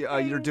 Liz,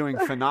 you're doing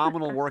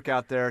phenomenal work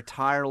out there,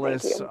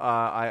 tireless. Thank you.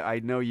 I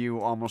know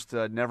you almost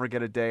never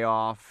get a day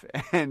off,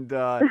 and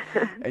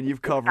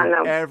you've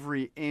covered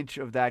every inch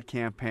of that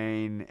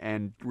campaign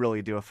and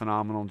really do a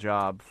phenomenal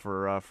job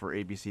for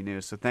ABC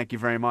News. So thank you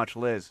very much,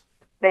 Liz.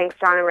 Thanks,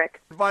 John and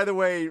Rick. By the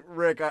way,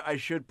 Rick, I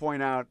should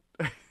point out,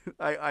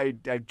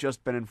 I've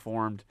just been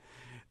informed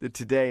that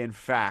today, in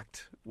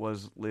fact,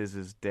 was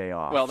Liz's day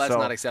off. Well, that's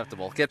not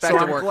acceptable. Get back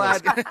to work,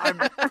 Liz.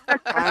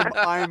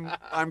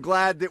 I'm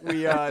glad that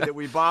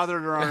we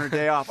bothered her on her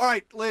day off. All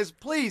right, Liz,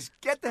 please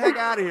get the heck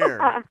out of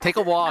here. Take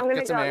a walk,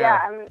 get some air.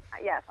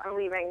 Yeah, I'm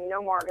leaving.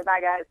 No more. Goodbye,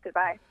 guys.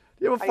 Goodbye.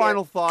 You have a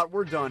final thought?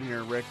 We're done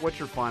here, Rick. What's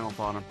your final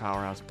thought on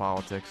Powerhouse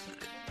Politics?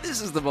 This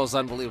is the most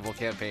unbelievable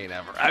campaign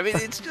ever. I mean,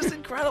 it's just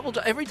incredible.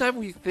 Every time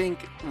we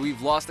think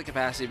we've lost the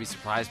capacity to be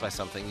surprised by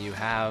something, you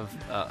have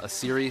a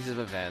series of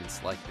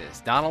events like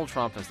this. Donald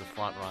Trump as the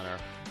front runner,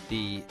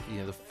 the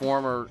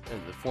former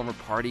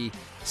party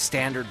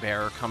standard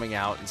bearer coming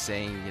out and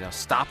saying,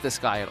 stop this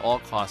guy at all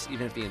costs,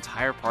 even if the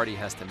entire party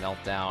has to melt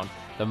down.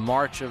 the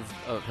march of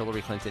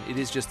Hillary Clinton. It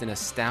is just an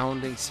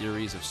astounding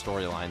series of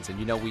storylines. And,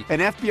 an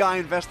FBI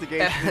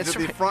investigation into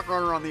the right. front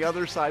runner on the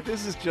other side.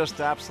 This is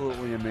just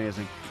absolutely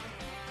amazing.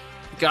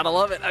 Gotta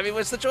love it. I mean,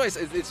 what's the choice?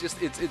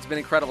 It's been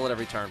incredible at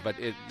every turn. But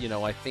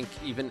I think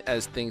even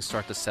as things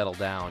start to settle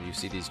down, you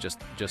see these just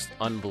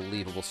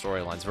unbelievable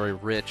storylines. Very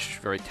rich,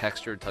 very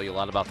textured. Tell you a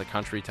lot about the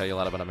country. Tell you a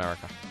lot about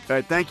America. All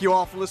right, thank you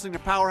all for listening to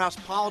Powerhouse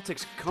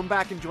Politics. Come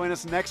back and join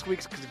us next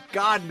week because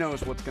God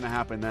knows what's going to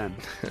happen then.